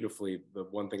and beautifully. The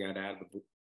one thing I'd add,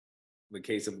 the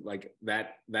case of like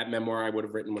that memoir I would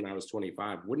have written when I was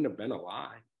 25 wouldn't have been a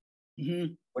lie.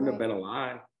 Mm-hmm. Wouldn't have been a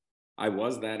lie. I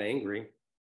was that angry.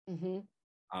 Mm-hmm.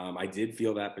 I did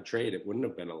feel that betrayed. It wouldn't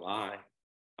have been a lie.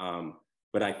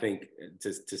 But I think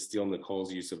to steal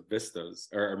Nicole's use of vistas,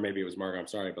 or maybe it was Margo, I'm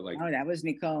sorry, but like, Oh, that was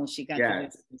Nicole. She got yeah, the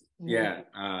vistas.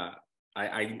 yeah.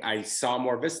 I saw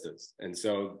more vistas, and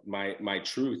so my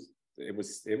truth, it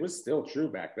was still true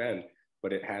back then,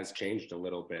 but it has changed a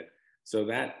little bit. So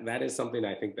that is something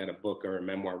I think that a book or a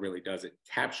memoir really does. It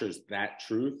captures that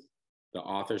truth, the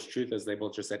author's truth, as they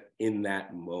both just said, in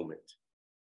that moment.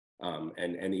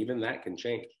 And even that can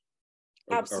change.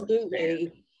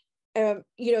 Absolutely.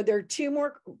 You know, there are two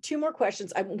more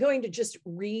questions. I'm going to just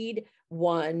read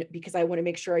one because I want to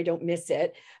make sure I don't miss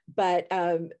it. But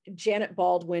Janet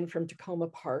Baldwin from Tacoma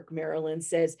Park, Maryland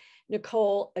says,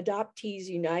 Nicole, adoptees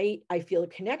unite. I feel a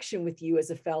connection with you as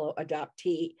a fellow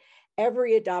adoptee.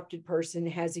 Every adopted person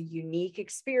has a unique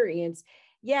experience.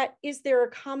 Yet, is there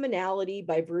a commonality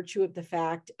by virtue of the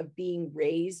fact of being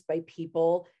raised by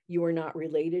people you are not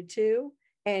related to?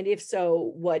 And if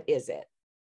so, what is it?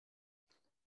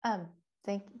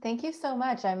 Thank you so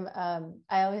much. I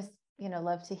always,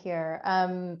 love to hear.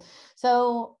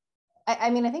 So I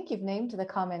mean, I think you've named the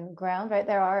common ground, right?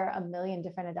 There are a million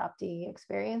different adoptee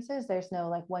experiences. There's no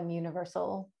like one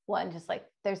universal one, just like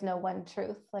there's no one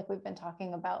truth like we've been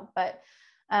talking about. But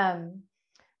I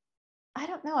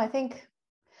don't know. I think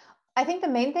the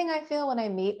main thing I feel when I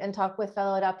meet and talk with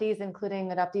fellow adoptees, including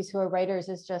adoptees who are writers,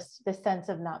 is just this sense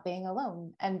of not being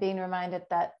alone and being reminded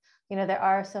that, there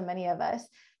are so many of us.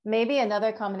 Maybe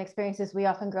another common experience is we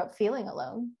often grow up feeling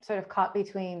alone, sort of caught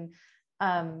between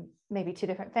maybe two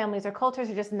different families or cultures,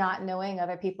 or just not knowing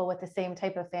other people with the same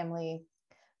type of family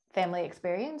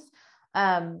experience.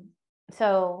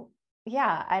 So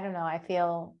yeah, I don't know. I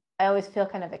always feel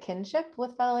kind of a kinship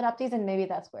with fellow adoptees, and maybe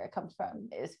that's where it comes from,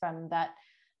 is from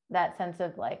that sense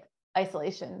of like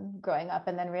isolation growing up,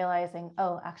 and then realizing,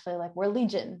 oh, actually, like we're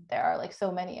legion. There are like so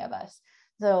many of us.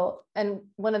 So, and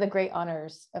one of the great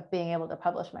honors of being able to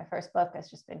publish my first book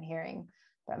has just been hearing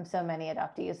from so many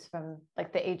adoptees from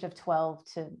like the age of 12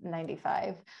 to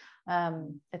 95.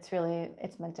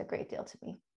 It's meant a great deal to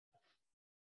me.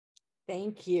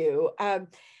 Thank you.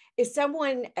 If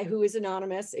someone who is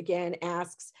anonymous again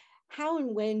asks, how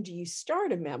and when do you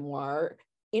start a memoir?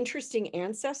 Interesting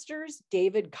ancestors,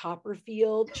 David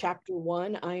Copperfield, chapter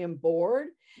 1, I am born,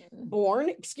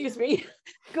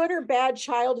 good or bad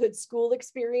childhood school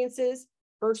experiences,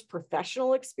 first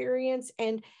professional experience,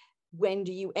 and when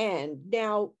do you end?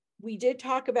 Now, we did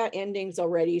talk about endings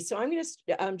already, so I'm going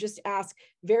to just ask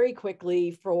very quickly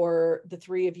for the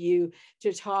three of you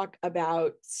to talk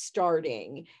about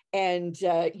starting. And,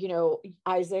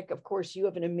 Isaac, of course, you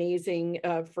have an amazing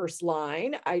first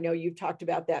line. I know you've talked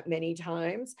about that many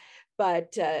times,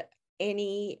 but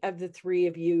any of the three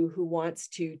of you who wants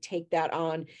to take that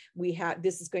on,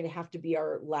 this is going to have to be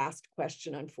our last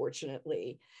question,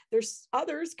 unfortunately. There's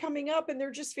others coming up and they're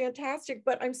just fantastic,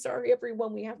 but I'm sorry,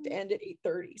 everyone, we have to end at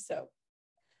 8:30. So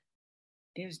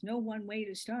there's no one way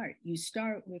to start. You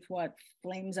start with what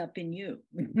flames up in you.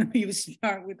 You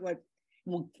start with what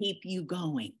will keep you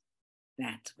going.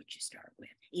 That's what you start with.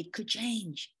 It could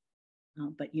change,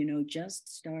 but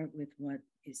just start with what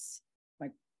is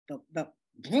like the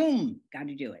boom, got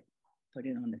to do it. Put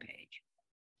it on the page.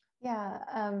 Yeah.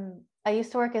 I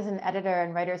used to work as an editor,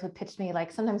 and writers would pitch me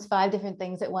like sometimes 5 different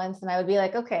things at once. And I would be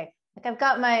like, okay, like I've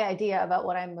got my idea about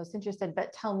what I'm most interested in,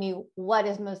 but tell me what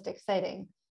is most exciting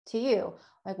to you?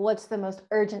 Like what's the most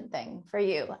urgent thing for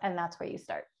you? And that's where you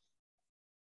start.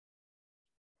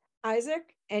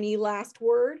 Isaac, any last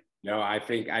word? No, I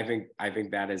think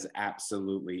that is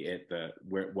absolutely it.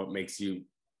 What makes you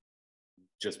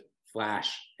just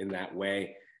flash in that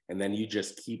way, and then you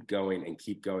just keep going and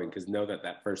keep going, because know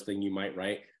that first thing you might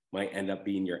write might end up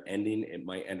being your ending. It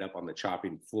might end up on the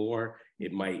chopping floor.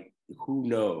 It might, who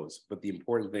knows? But the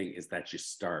important thing is that you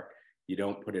start. You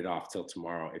don't put it off till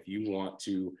tomorrow. If you want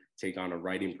to take on a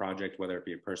writing project, whether it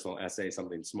be a personal essay,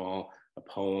 something small, a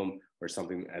poem, or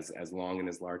something as long and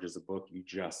as large as a book,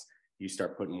 you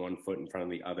start putting one foot in front of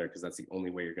the other, because that's the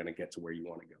only way you're going to get to where you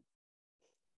want to go.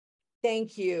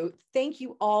 Thank you. Thank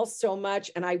you all so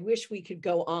much. And I wish we could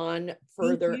go on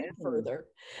further and further.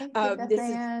 This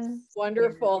is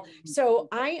wonderful. So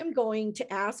I am going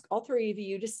to ask all three of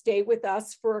you to stay with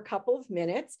us for a couple of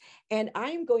minutes. And I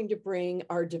am going to bring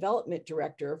our development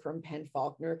director from Penn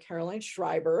Faulkner, Caroline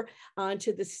Schreiber,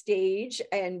 onto the stage.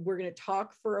 And we're going to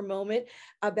talk for a moment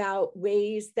about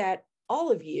ways that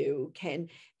all of you can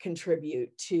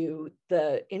contribute to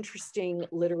the interesting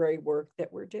literary work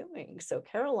that we're doing. So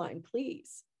Caroline,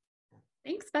 please.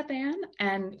 Thanks, Bethanne.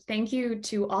 And thank you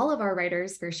to all of our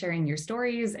writers for sharing your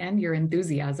stories and your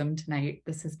enthusiasm tonight.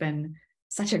 This has been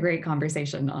such a great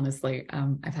conversation, honestly.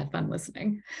 I've had fun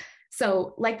listening.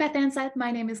 So like Bethanne said, my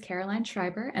name is Caroline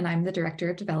Schreiber, and I'm the Director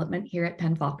of Development here at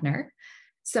PEN/Faulkner.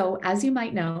 So as you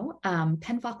might know,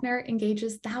 PEN/Faulkner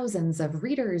engages thousands of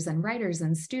readers and writers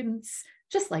and students,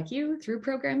 just like you, through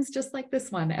programs just like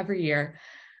this one every year.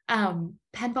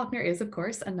 PEN/Faulkner is, of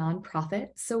course, a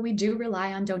nonprofit, so we do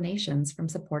rely on donations from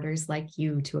supporters like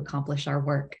you to accomplish our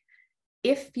work.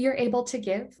 If you're able to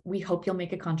give, we hope you'll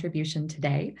make a contribution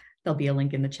today. There'll be a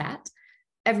link in the chat.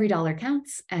 Every dollar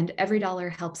counts, and every dollar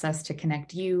helps us to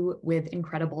connect you with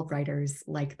incredible writers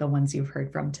like the ones you've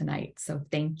heard from tonight. So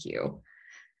thank you.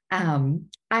 I'm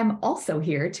also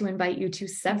here to invite you to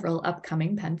several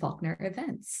upcoming PEN/Faulkner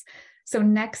events. So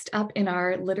next up in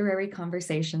our literary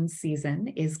conversations season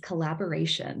is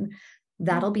collaboration.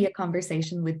 That'll be a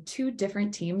conversation with two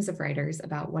different teams of writers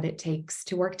about what it takes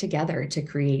to work together to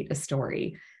create a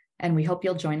story. And we hope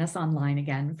you'll join us online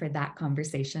again for that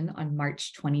conversation on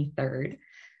March 23rd.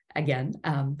 Again,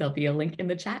 there'll be a link in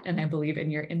the chat and I believe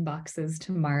in your inboxes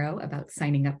tomorrow about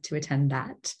signing up to attend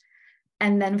that.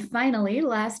 And then finally,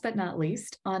 last but not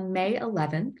least, on May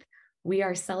 11th, we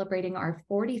are celebrating our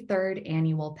 43rd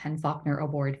annual PEN/Faulkner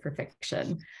Award for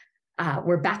Fiction.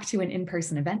 We're back to an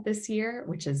in-person event this year,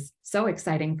 which is so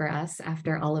exciting for us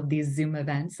after all of these Zoom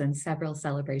events and several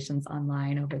celebrations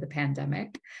online over the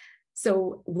pandemic.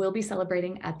 So we'll be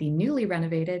celebrating at the newly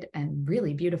renovated and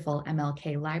really beautiful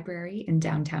MLK Library in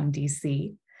downtown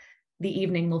DC. The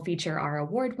evening will feature our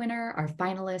award winner, our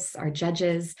finalists, our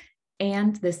judges,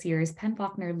 and this year's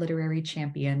PEN/Faulkner Literary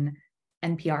Champion,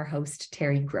 NPR host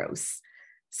Terry Gross.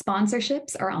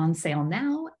 Sponsorships are on sale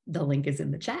now. The link is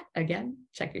in the chat. Again,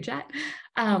 check your chat.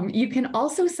 You can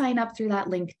also sign up through that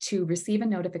link to receive a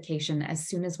notification as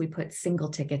soon as we put single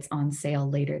tickets on sale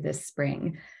later this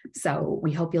spring. So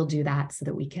we hope you'll do that so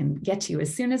that we can get to you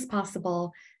as soon as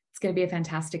possible. It's going to be a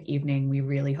fantastic evening. We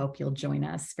really hope you'll join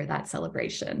us for that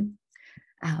celebration.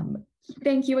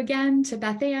 Thank you again to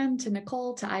Bethanne, to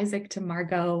Nicole, to Isaac, to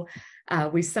Margo.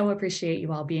 We so appreciate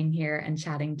you all being here and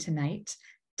chatting tonight.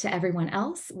 To everyone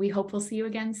else, we hope we'll see you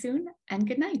again soon, and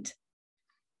good night.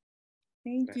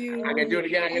 Thank you. I'm gonna do it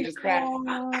again. I'm gonna just clap.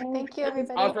 Thank you,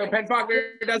 everybody. Also,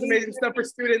 PEN/Faulkner does amazing stuff for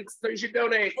students, so you should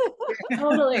donate.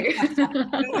 Totally.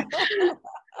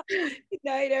 Good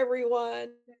night, everyone.